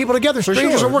they bring people together.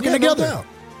 Strangers are working together. No doubt.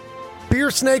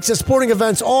 Beer snakes at sporting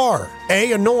events are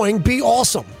A, annoying, B,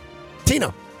 awesome.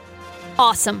 Tina?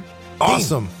 Awesome.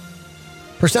 Awesome.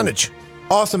 Percentage?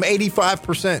 Awesome,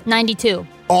 85%. 92.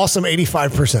 Awesome,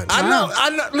 85%. I know.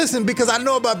 Listen, because I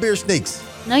know about beer snakes.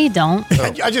 No, you don't.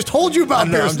 I just told you about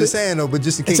beer snakes. I'm just saying, though, but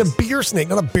just in case. It's a beer snake,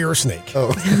 not a bear snake.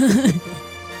 Oh.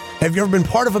 Have you ever been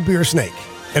part of a beer snake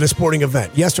at a sporting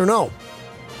event? Yes or no?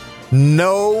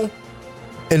 No.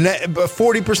 And that, but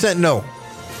 40% no.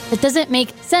 It doesn't make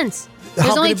sense.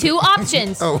 There's only two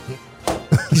options. Oh.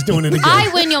 He's doing it again. I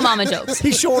win your mama jokes.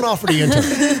 He's showing off for the intern.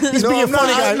 He's being a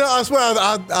funny guy. No, I swear,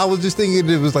 I was just thinking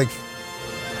it was like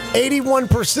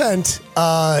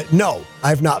 81%. No,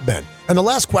 I've not been. And the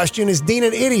last question is Dean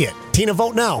an idiot? Tina,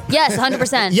 vote now. Yes,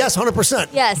 100%. Yes, 100%.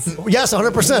 Yes. Yes,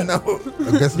 100%. No,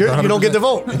 you don't get to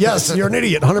vote. Yes, you're an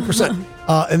idiot, 100%.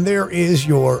 And there is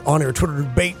your on-air Twitter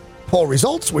debate poll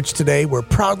results, which today were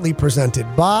proudly presented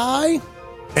by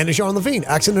Anajar and Levine,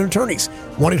 accident attorneys,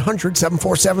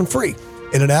 1-800-747-FREE.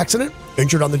 In an accident,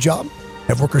 injured on the job,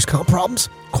 have workers' comp problems,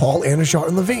 call Anajar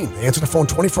and Levine. They answer the phone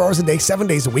 24 hours a day, 7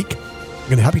 days a week. They're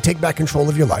going to help you take back control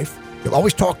of your life. You'll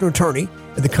always talk to an attorney,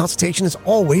 and the consultation is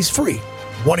always free.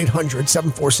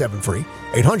 1-800-747-FREE,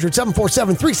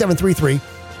 800-747-3733.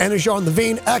 Anajar and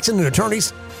Levine, accident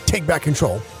attorneys, take back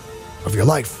control of your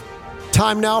life.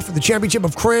 Time now for the championship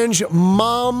of cringe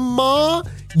mama.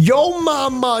 Yo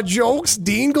mama jokes.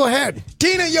 Dean, go ahead.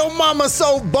 Tina, your mama's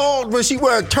so bald when she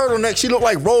wear a turtleneck, she look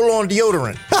like roll-on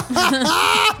deodorant.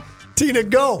 Tina,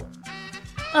 go.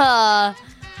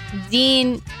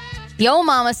 Dean, yo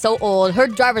mama's so old, her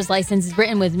driver's license is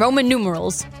written with Roman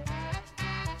numerals.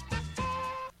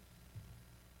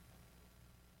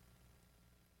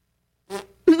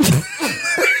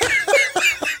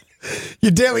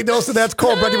 Your daily dose of that's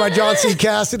called brought to you by John C.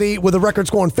 Cassidy. With a record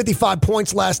scoring 55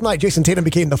 points last night, Jason Tatum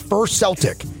became the first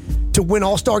Celtic to win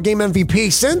All-Star Game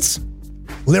MVP since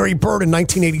Larry Bird in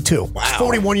 1982. Wow. It's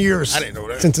 41 years I didn't know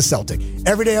that. since a Celtic.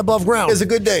 Every day above ground It's a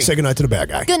good day. Say goodnight to the bad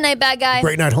guy. Good night, bad guy.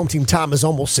 Great night. Home team time is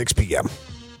almost 6 p.m.